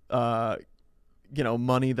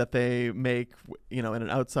money that they make in an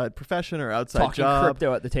outside profession or outside job,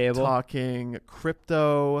 crypto at the table, talking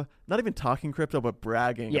crypto, not even talking crypto but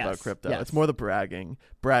bragging about crypto. It's more the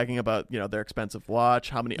bragging about their expensive watch,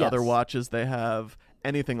 how many other watches they have,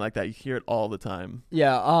 anything like that. You hear it all the time.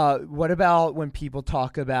 What about when people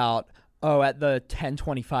talk about at the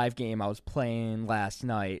 10-25 game I was playing last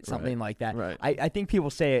night, something like that. Right. I think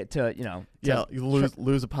people say it to, you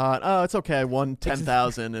lose a pot. Oh, it's okay. I won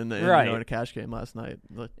 10,000 in a cash game last night.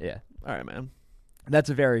 All right, man.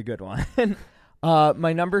 That's a very good one.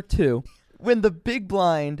 My number 2, when the big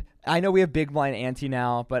blind, I know we have big blind ante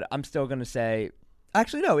now, but I'm still going to say,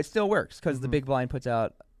 actually, no, it still works because the big blind puts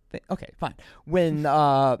out, okay, fine. When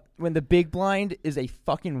the big blind is a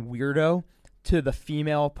fucking weirdo to the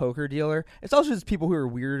female poker dealer. It's also just people who are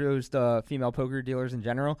weirdos to female poker dealers in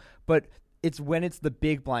general, but it's when it's the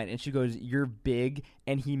big blind and she goes, "You're big,"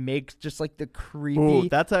 and he makes just like the creepy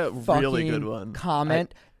that's a really good one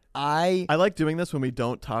comment. I like doing this when we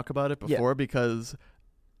don't talk about it before because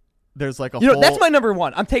there's like a whole... that's my number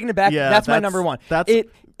 1. I'm taking it back. That's my number 1.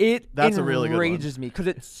 It that's a really good one. enrages me because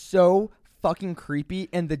it's so fucking creepy,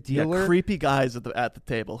 and the Yeah, dealer. creepy guys at the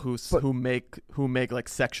table who make like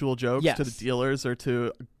sexual jokes to the Yes. dealers or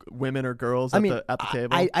to women or girls I at mean, the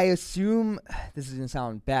table. I assume this is gonna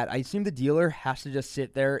sound bad. I assume the dealer has to just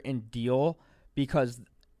sit there and deal because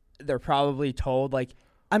they're probably told like.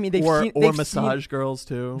 I mean, they've seen massage girls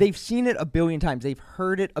too. They've seen it a billion times. They've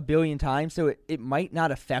heard it a billion times, so it might not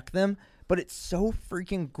affect them. But it's so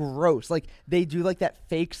freaking gross. Like they do like that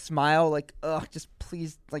fake smile, like ugh, just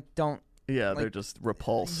please, like don't. Yeah, like, they're just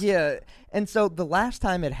repulsed. Yeah, and so the last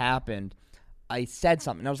time it happened, I said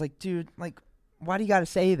something. I was like, dude, like, why do you got to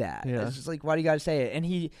say that? Yeah. It's just like, why do you got to say it? And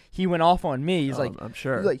he went off on me. He's like, I'm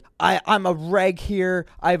sure. he's like, I'm a reg here.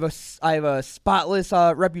 I have a spotless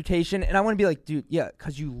reputation, and I want to be like, dude, yeah,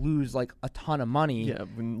 because you lose like a ton of money. Yeah,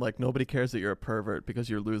 when, like nobody cares that you're a pervert because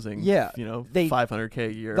you're losing. Yeah, $500K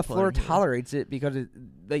a year. The floor playing here. tolerates it because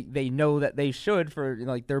they know that they should for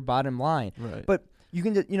like their bottom line. Right. But you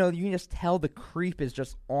can just tell the creep is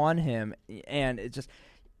just on him, and it just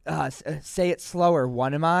say it slower.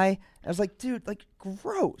 What am I? I was like, dude, like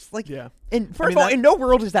gross. Like, Yeah. And first of all, in no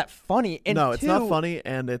world is that funny. And no, it's two, not funny,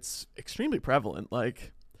 and it's extremely prevalent.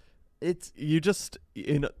 Like, It's you just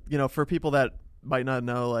for people that might not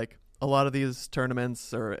know, like a lot of these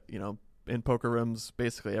tournaments are in poker rooms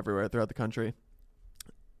basically everywhere throughout the country.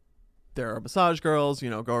 There are massage girls,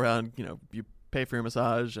 go around, you pay for your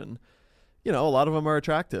massage, and a lot of them are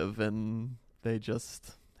attractive, and they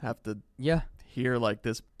just have to hear like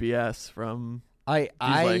this BS from these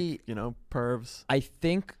pervs. I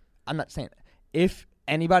think I'm not saying if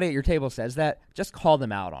anybody at your table says that, just call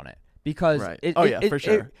them out on it because right. For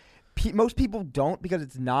sure. Most people don't because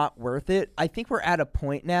it's not worth it. I think we're at a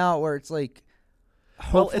point now where it's like,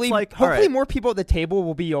 hopefully more people at the table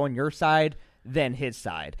will be on your side than his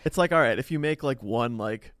side. It's like, all right, if you make like one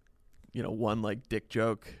dick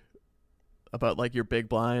joke about like your big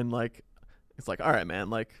blind, like it's like, all right, man,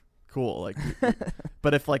 like cool, like.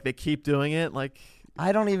 But if like they keep doing it, like.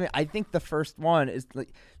 I think the first one is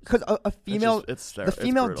like because a female, the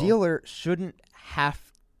female dealer shouldn't have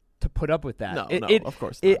to put up with that. No, of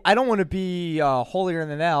course not. I don't want to be holier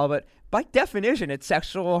than thou, but by definition, it's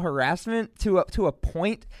sexual harassment to a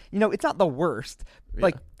point. It's not the worst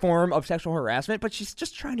form of sexual harassment, but she's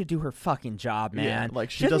just trying to do her fucking job, man. Yeah,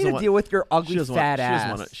 like she doesn't need to deal with your ugly fat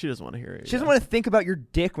ass. She doesn't want to hear it. She doesn't want to think about your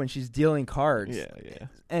dick when she's dealing cards. Yeah.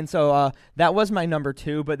 And so that was my number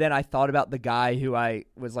 2, but then I thought about the guy who I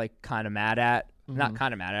was like kind of mad at. Mm-hmm. Not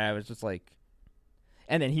kind of mad at. I was just like,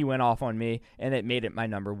 and then he went off on me, and it made it my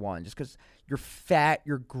number 1 just because you're fat,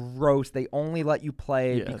 you're gross. They only let you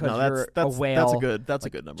play because you're a whale. That's a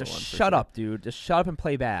good number 1. Just shut up, dude. Just shut up and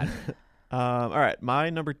play bad. All right, my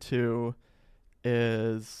number 2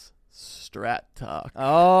 is Strat Talk.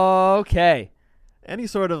 Okay. Any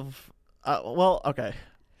sort of okay.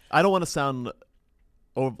 I don't want to sound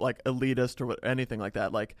like elitist or anything like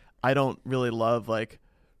that. Like I don't really love like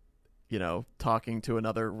talking to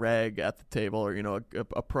another reg at the table or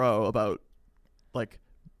a pro about like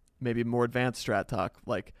maybe more advanced strat talk.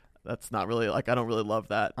 Like that's not really like I don't really love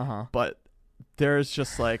that. But there's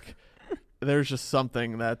just like there's just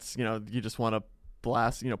something that's you just want to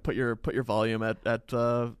blast put your volume at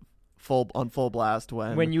full blast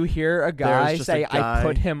when you hear a guy say I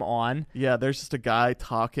put him on. Yeah, there's just a guy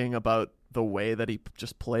talking about the way that he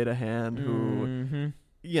just played a hand who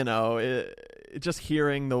just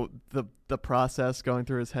hearing the process going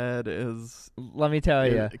through his head is, let me tell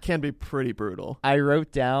you, it can be pretty brutal. I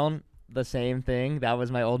wrote down the same thing. That was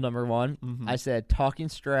my old number 1. Mm-hmm. I said talking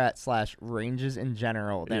strat / ranges in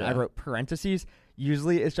general. Then I wrote parentheses.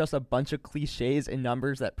 Usually it's just a bunch of cliches and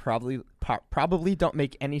numbers that probably don't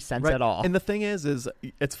make any sense at all. And the thing is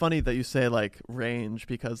it's funny that you say like range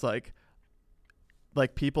because like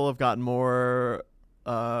people have gotten more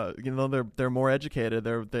they're more educated.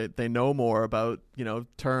 They know more about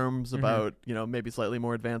terms about maybe slightly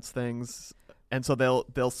more advanced things, and so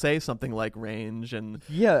they'll say something like range and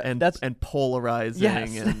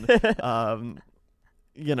polarizing and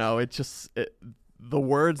the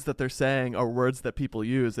words that they're saying are words that people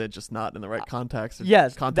use. They're just not in the right context.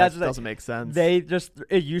 Context doesn't make sense.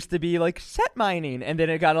 It used to be like set mining, and then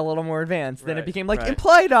it got a little more advanced. Then it became like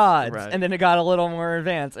implied odds, and then it got a little more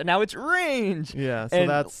advanced, and now it's range. Yeah, so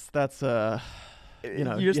that's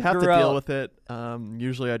you have to deal with it.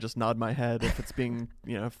 Usually I just nod my head if it's being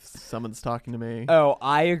if someone's talking to me. Oh,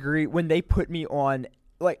 I agree. When they put me on.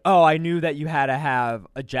 Like, oh, I knew that you had to have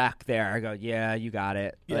a jack there. I go, yeah, you got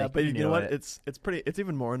it. Yeah, like, but you know what? It's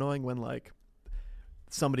even more annoying when like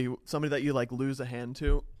somebody that you like lose a hand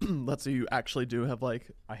to. Let's say you actually do have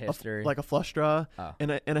like a history, like a flush draw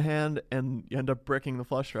in a hand, and you end up bricking the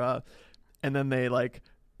flush draw, and then they like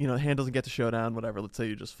hand doesn't get to showdown, whatever. Let's say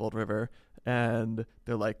you just fold river, and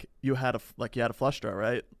they're like, you had a flush draw,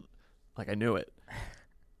 right? Like, I knew it,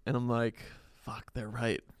 and I'm like, fuck, they're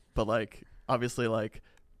right. But like, obviously, like,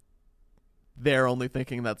 they're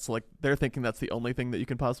thinking that's the only thing that you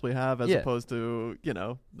can possibly have, as opposed to,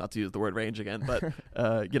 not to use the word range again, but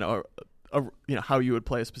how you would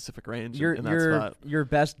play a specific range in that spot. Your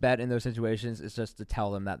best bet in those situations is just to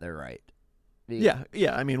tell them that they're right. Yeah.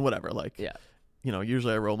 I mean, whatever. Like, yeah.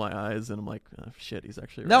 Usually I roll my eyes and I'm like, oh, shit, he's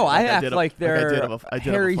actually right. No, like, I act like they're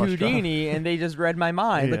Harry Houdini and they just read my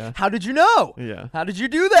mind. Yeah. Like, how did you know? Yeah. How did you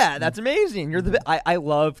do that? That's amazing. You're the I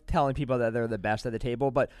love telling people that they're the best at the table,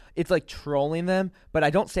 but it's like trolling them. But I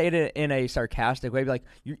don't say it in a sarcastic way. Be like,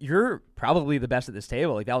 you're probably the best at this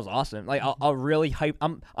table. Like, that was awesome. Like, I'll really hype.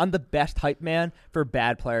 I'm the best hype man for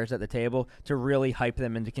bad players at the table to really hype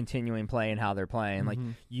them into continuing playing how they're playing. Like,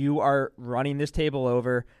 you are running this table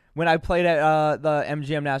over. When I played at the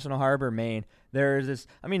MGM National Harbor, Maine, there's this,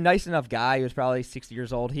 nice enough guy. He was probably 60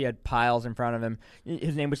 years old. He had piles in front of him.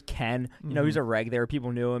 His name was Ken. He was a reg there.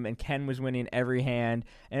 People knew him, and Ken was winning every hand.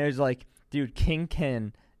 And it was like, dude, King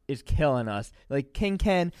Ken is killing us. Like, King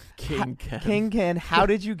Ken, how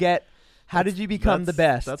did you become the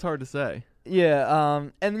best? That's hard to say. Yeah,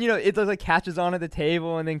 and it like catches on at the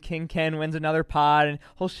table, and then King Ken wins another pot, and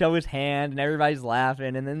he'll show his hand, and everybody's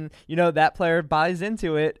laughing, and then that player buys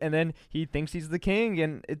into it, and then he thinks he's the king,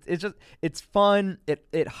 and it's fun. It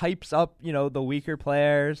hypes up the weaker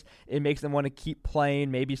players. It makes them want to keep playing,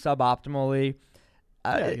 maybe suboptimally.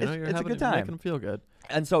 It's a good time. Making them feel good.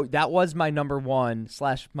 And so that was my number one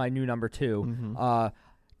 / my new number two.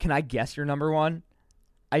 Can I guess your number one?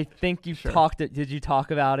 I think you talked it. Did you talk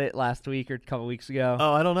about it last week or a couple weeks ago?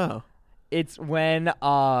 Oh, I don't know. It's when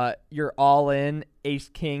you're all in ace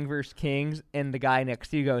king versus kings, and the guy next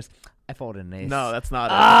to you goes, "I folded an ace." No, that's not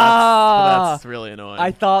it. That's really annoying.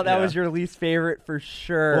 I thought that was your least favorite for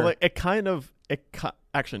sure. Well,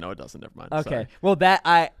 actually, no, it doesn't. Never mind. Okay. Sorry. Well, that's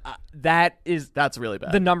really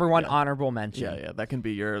bad. The number one honorable mention. Yeah. That can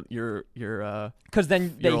be your because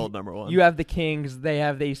then your old number one. You have the kings. They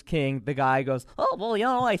have the ace king. The guy goes, "Oh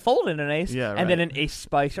well, I folded an ace." Yeah. Right. And then an ace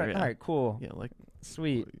spikes. All right, cool. Yeah, like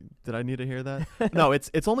sweet. Did I need to hear that? No,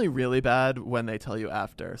 it's only really bad when they tell you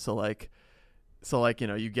after. So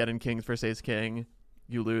you get in kings versus ace king,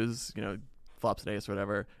 you lose, flops an ace or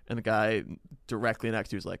whatever, and the guy directly next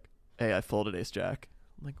to you is like, "Hey, I folded ace jack."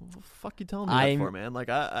 I'm like, what the fuck you telling me that for, man? Like,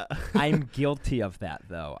 I'm guilty of that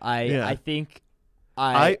though. I think that's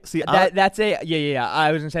I was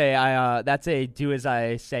gonna say that's a do as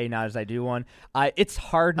I say, not as I do one. It's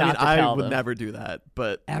hard not to tell I would them. never do that,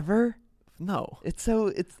 but ever. No, it's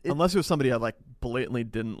unless it was somebody I like blatantly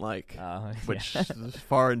didn't like, which is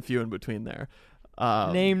far and few in between there.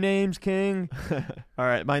 Name names, King. All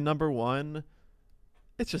right, my number one.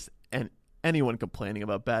 It's just anyone complaining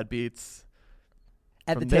about bad beats.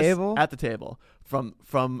 At the table from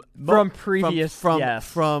previous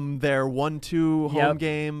from their 1-2 home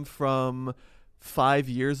game from 5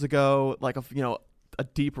 years ago, like a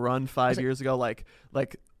deep run 5 years ago, like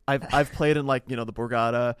I've played in the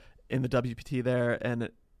Borgata in the WPT there, and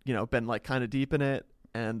been like kind of deep in it,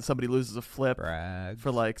 and somebody loses a flip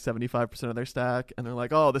for like 75% of their stack, and they're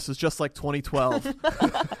like, "Oh, this is just like 2012."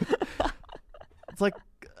 It's like,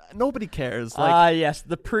 nobody cares. Yes,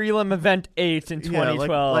 the prelim event 8 in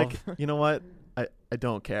 2012. Like you know what? I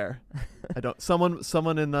don't care. I don't.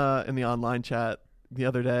 Someone in the online chat the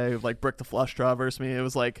other day like bricked the flush draw versus me. It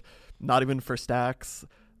was like not even for stacks,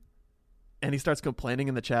 and he starts complaining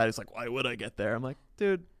in the chat. He's like, "Why would I get there?" I'm like,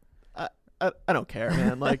 "Dude, I don't care,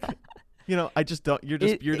 man." Like, I just don't. You're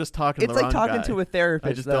just talking to the wrong guy. It's like talking to a therapist.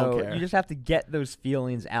 I just though. don't care. You just have to get those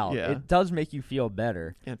feelings out. Yeah. It does make you feel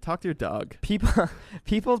better. Yeah, talk to your dog.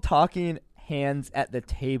 People talking hands at the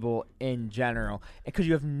table in general because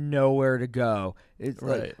you have nowhere to go. It's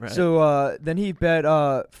right. So then he bet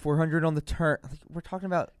 400 on the turn. We're talking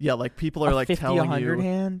about like people are like 50, telling 100 you.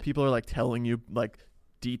 hand. People are like telling you like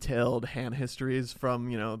detailed hand histories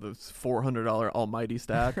from the $400 almighty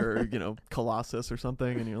stack or Colossus or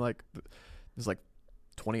something, and you're like, there's like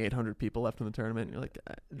 2,800 people left in the tournament, and you're like,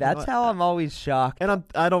 that's how I'm always shocked. And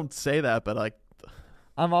I don't say that, but like,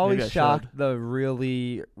 I'm always shocked the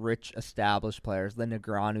really rich established players, the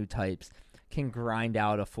Negreanu types, can grind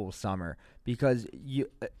out a full summer because you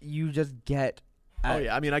just get.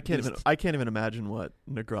 I mean, I can't even imagine what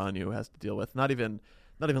Negreanu has to deal with. Not even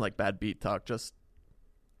like bad beat talk, just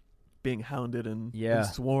being hounded and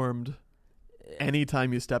swarmed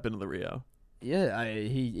anytime you step into the Rio. Yeah,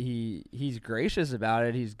 he's gracious about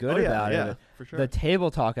it. He's good about it. For sure. The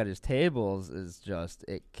table talk at his tables is just,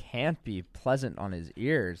 it can't be pleasant on his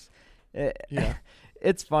ears.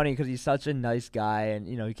 it's funny because he's such a nice guy, and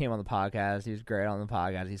he came on the podcast. He was great on the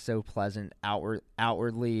podcast. He's so pleasant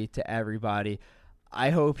outwardly to everybody. I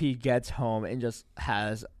hope he gets home and just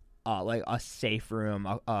has like a safe room.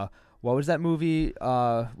 What was that movie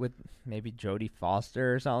with maybe Jodie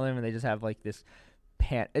Foster or something? And they just have like this.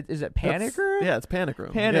 Is it Panic Room? Yeah, it's Panic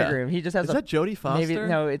Room. Panic Room. He just has. Is that Jodie Foster? Maybe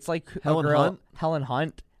no. It's like Helen a girl, Hunt. Helen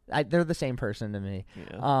Hunt. They're the same person to me.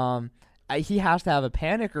 Yeah. He has to have a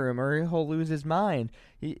panic room or he'll lose his mind.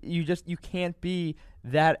 You can't be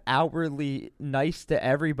that outwardly nice to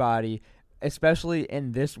everybody, especially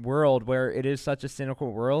in this world where it is such a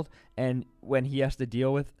cynical world. And when he has to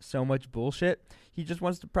deal with so much bullshit, he just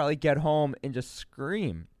wants to probably get home and just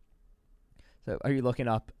scream. So are you looking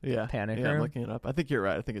up Panic Room? Yeah, I'm looking it up. I think you're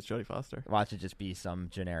right. I think it's Jodie Foster. Watch it just be some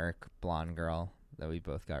generic blonde girl that we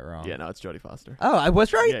both got wrong. Yeah, no, it's Jodie Foster. Oh, I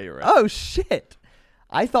was right? Yeah, you're right. Oh, shit.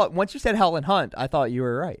 I thought once you said Helen Hunt, I thought you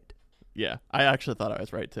were right. Yeah, I actually thought I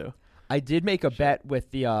was right, too. I did make a bet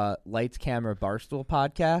with the Lights Camera Barstool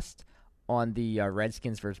podcast on the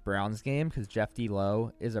Redskins versus Browns game because Jeff D.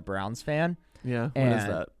 Lowe is a Browns fan. Yeah, what is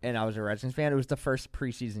that? And I was a Redskins fan. It was the first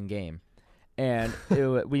preseason game. And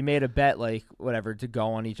we made a bet, like, whatever, to go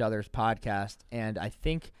on each other's podcast. And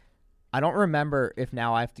I don't remember if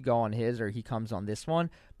now I have to go on his or he comes on this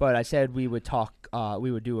one, but I said we would talk,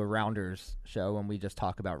 we would do a Rounders show and we just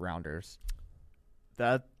talk about Rounders.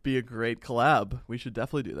 That'd be a great collab. We should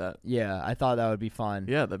definitely do that. Yeah, I thought that would be fun.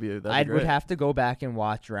 Yeah, that'd be I great. would have to go back and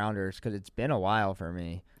watch Rounders because it's been a while for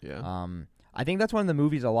me. Yeah. I think that's one of the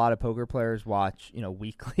movies a lot of poker players watch,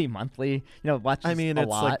 weekly, monthly. Watch. I mean, a it's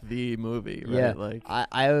lot. like the movie, right? Yeah. Like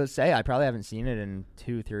I would say I probably haven't seen it in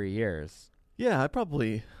 2-3 years. Yeah, I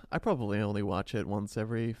probably only watch it once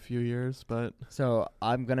every few years, but So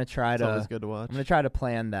I'm gonna try it's to. always good to watch. I'm gonna try to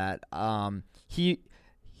plan that.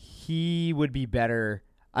 He would be better.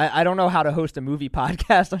 I don't know how to host a movie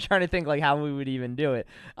podcast. I'm trying to think like how we would even do it.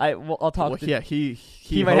 I'll talk. Well, to, yeah, he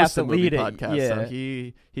might have hosts to a movie lead it. podcast, Yeah. so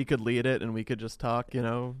he could lead it, and we could just talk,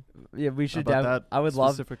 Yeah, we should. about that I would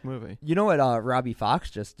love. specific movie. You know what Robbie Fox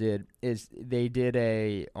just did is they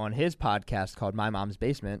did on his podcast called My Mom's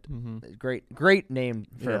Basement. Mm-hmm. Great name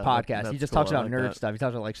for a Yeah, podcast. that's He just cool. talks I about like nerd that. stuff. He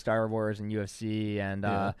talks about like Star Wars and UFC and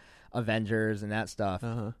Yeah. Avengers and that stuff,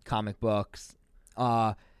 Uh-huh. comic books.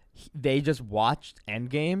 They just watched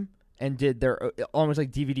Endgame and did their almost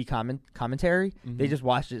like DVD commentary. Mm-hmm. They just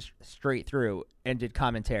watched it straight through and did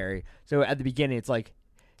commentary. So at the beginning, it's like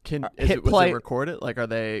Was hit it play. recorded? Like,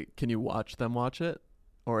 can you watch them watch it,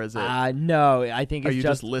 or is it? No, I think Are it's you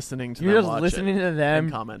just listening to them? you're just watch listening it to them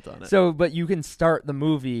and comment on it. So, but you can start the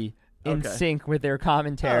movie in Okay. sync with their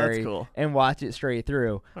commentary that's cool. and watch it straight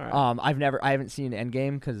through. All right. I haven't seen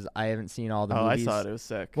Endgame because I haven't seen all the I movies. saw it. It was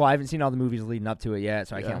sick. Well, I haven't seen all the movies leading up to it yet,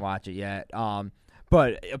 so I Yeah. can't watch it yet.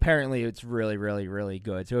 But apparently it's really, really, really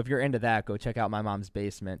good. So if you're into that, go check out My Mom's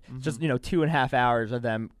Basement. Mm-hmm. It's just 2.5 hours of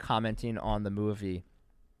them commenting on the movie,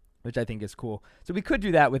 which I think is cool. So we could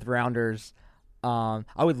do that with Rounders.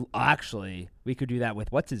 We could do that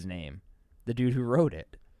with what's his name, the dude who wrote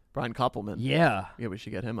it. Brian Koppelman. Yeah. Yeah, we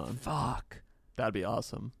should get him on. Fuck. That'd be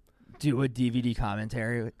awesome. Do a DVD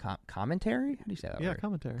commentary. Commentary? How do you say that Yeah, word?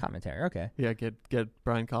 commentary. Commentary. Okay. Yeah, get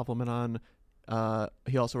Brian Koppelman on.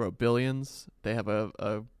 He also wrote Billions. They have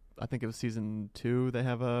I think it was season 2. They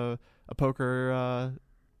have a poker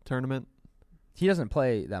tournament. He doesn't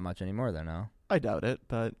play that much anymore, though. No. I doubt it,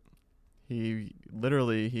 but he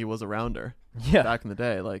was a rounder Yeah. back in the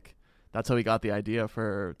day. Like, that's how he got the idea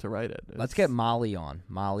to write it. Let's get Molly on.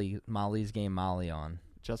 Molly's game Molly on.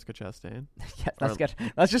 Jessica Chastain. Yeah,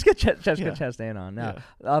 let's just get Jessica Yeah. Chastain on now.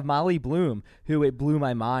 Yeah. Molly Bloom, who it blew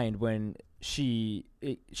my mind when she's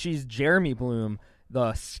Jeremy Bloom,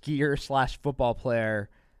 the skier / football player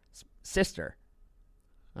sister.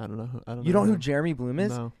 I don't know. You don't know who him. Jeremy Bloom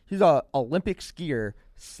is? No. He's a Olympic skier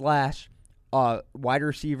 / wide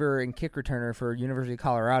receiver and kick returner for University of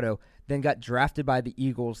Colorado. Then got drafted by the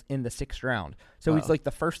Eagles in the 6th round. So he's Wow. like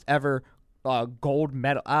the first ever gold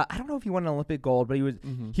medal. I don't know if he won an Olympic gold, but he was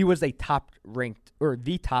Mm-hmm. he was the top ranked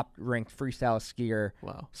freestyle skier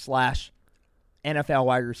Wow. / NFL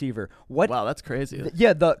wide receiver. What? Wow, that's crazy.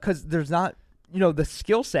 Because there's not the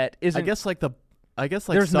skill set isn't. I guess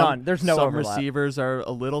like There's some, none. There's no some overlap. receivers are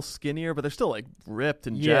a little skinnier, but they're still like ripped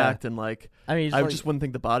and Yeah. jacked and like I mean, I just wouldn't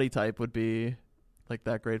think the body type would be like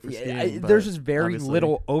that great for skiing. but there's just very obviously,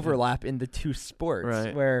 little overlap in the two sports.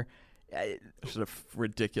 Right. Where, Just a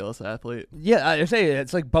ridiculous athlete. yeah, I say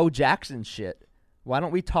it's like Bo Jackson shit. Why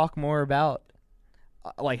don't we talk more about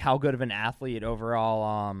like how good of an athlete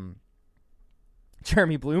overall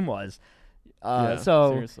Jeremy Bloom was?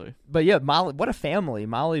 Seriously. But yeah, Molly, what a family!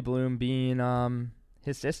 Molly Bloom being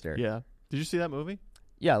his sister. Yeah. Did you see that movie?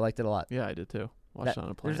 Yeah, I liked it a lot. Yeah, I did too. Watched it on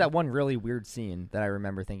a plane. There's that one really weird scene that I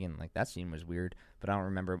remember thinking, like, that scene was weird, but I don't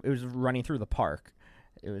remember. It was running through the park.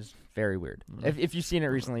 It was very weird. If you've seen it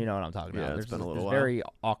recently, you know what I'm talking about. Yeah, it's been a little while. Very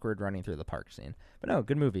awkward running through the park scene. But no,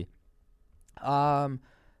 good movie.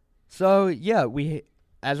 So, yeah, we,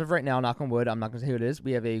 as of right now, knock on wood, I'm not going to say who it is.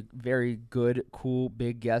 We have a very good, cool,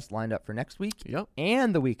 big guest lined up for next week. Yep.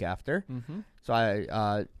 And the week after. Mm-hmm. So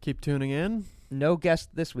I keep tuning in. No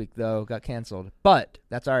guest this week, though, got canceled. But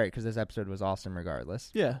that's all right, because this episode was awesome regardless.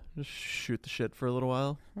 Yeah, just shoot the shit for a little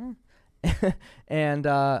while. And,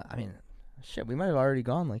 I mean, shit, we might have already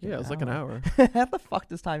gone like it was like an hour. How the fuck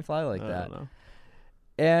does time fly like that? I don't know.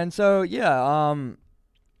 And so, yeah,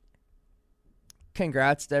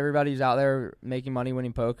 congrats to everybody who's out there making money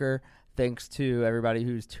winning poker. Thanks to everybody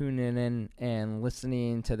who's tuning in and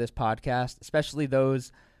listening to this podcast, especially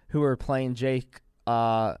those who are playing Jake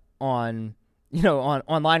online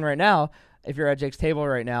right now. If you're at Jake's table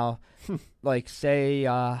right now, like say,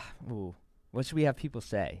 what should we have people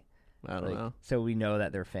say? I don't know. So we know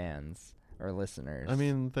that they're fans or listeners. I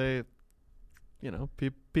mean,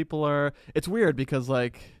 people are. It's weird because,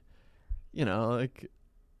 like, a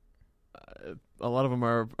lot of them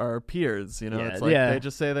are peers. It's like they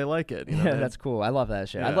just say they like it. Yeah, that's cool. I love that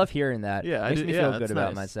shit. Yeah. I love hearing that. Yeah, it makes me feel good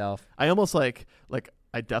about nice. myself. I almost like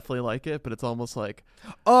I definitely like it, but it's almost like,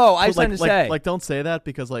 oh, I was trying to say, like, don't say that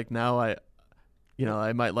because, like, now I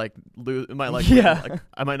might like lose.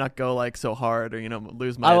 I might not go like so hard, or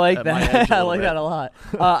lose my. I like that. My edge I like that a lot.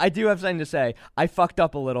 I do have something to say. I fucked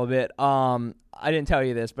up a little bit. I didn't tell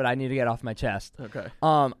you this, but I need to get off my chest. Okay.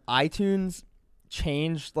 iTunes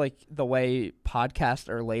changed like the way podcasts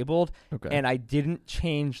are labeled, and I didn't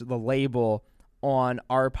change the label on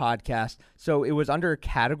our podcast, so it was under a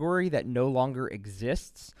category that no longer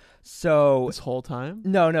exists. So this whole time?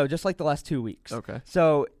 No, just like the last 2 weeks. Okay.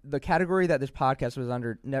 So the category that this podcast was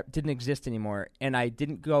under didn't exist anymore, and I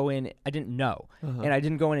didn't go in. I didn't know, and I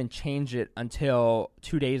didn't go in and change it until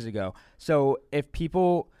 2 days ago. So if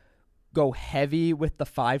people go heavy with the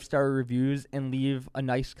 5-star reviews and leave a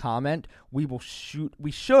nice comment, we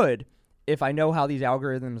should, if I know how these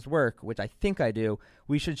algorithms work, which I think I do,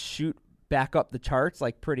 we should shoot back up the charts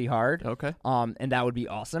like pretty hard. Okay. And that would be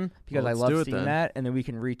awesome because I let's love do it seeing then. that, and then we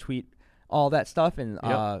can retweet all that stuff and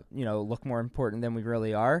look more important than we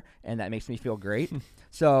really are, and that makes me feel great.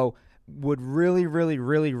 So would really, really,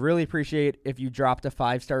 really, really appreciate if you dropped a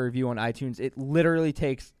 5-star review on iTunes. It literally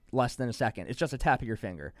takes less than a second. It's just a tap of your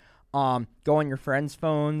finger. Go on your friends'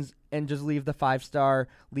 phones and just leave the 5-star,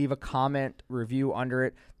 leave a comment, review under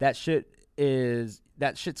it. That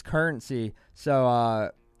shit's currency.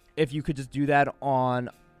 So if you could just do that on,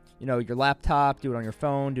 your laptop, do it on your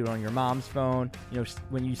phone, do it on your mom's phone.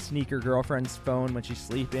 When you sneak your girlfriend's phone when she's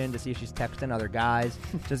sleeping to see if she's texting other guys,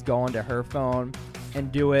 just go onto her phone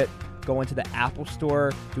and do it. Go into the Apple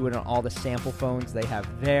Store, do it on all the sample phones they have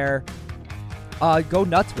there. Go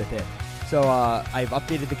nuts with it. So I've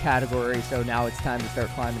updated the category, so now it's time to start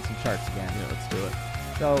climbing some charts again. Yeah, let's do it.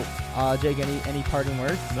 So, Jake, any parting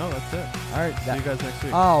words? No, that's it. All right. See you guys next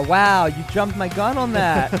week. Oh, wow. You jumped my gun on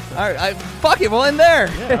that. All right. Fuck it. We'll end there.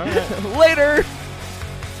 Yeah, all right. Later.